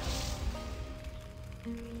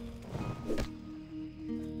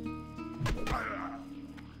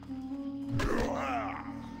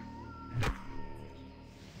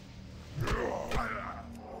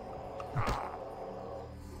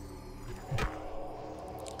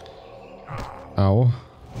 Ow.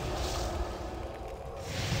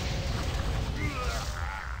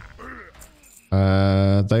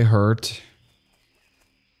 They hurt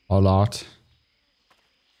a lot.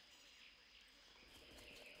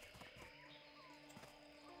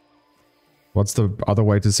 What's the other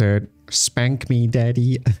way to say it? Spank me,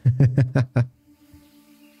 daddy.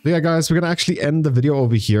 Yeah, guys, we're gonna actually end the video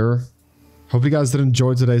over here. Hope you guys did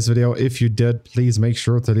enjoy today's video. If you did, please make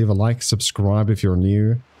sure to leave a like, subscribe if you're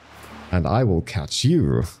new, and I will catch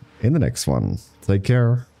you in the next one. Take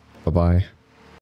care. Bye-bye.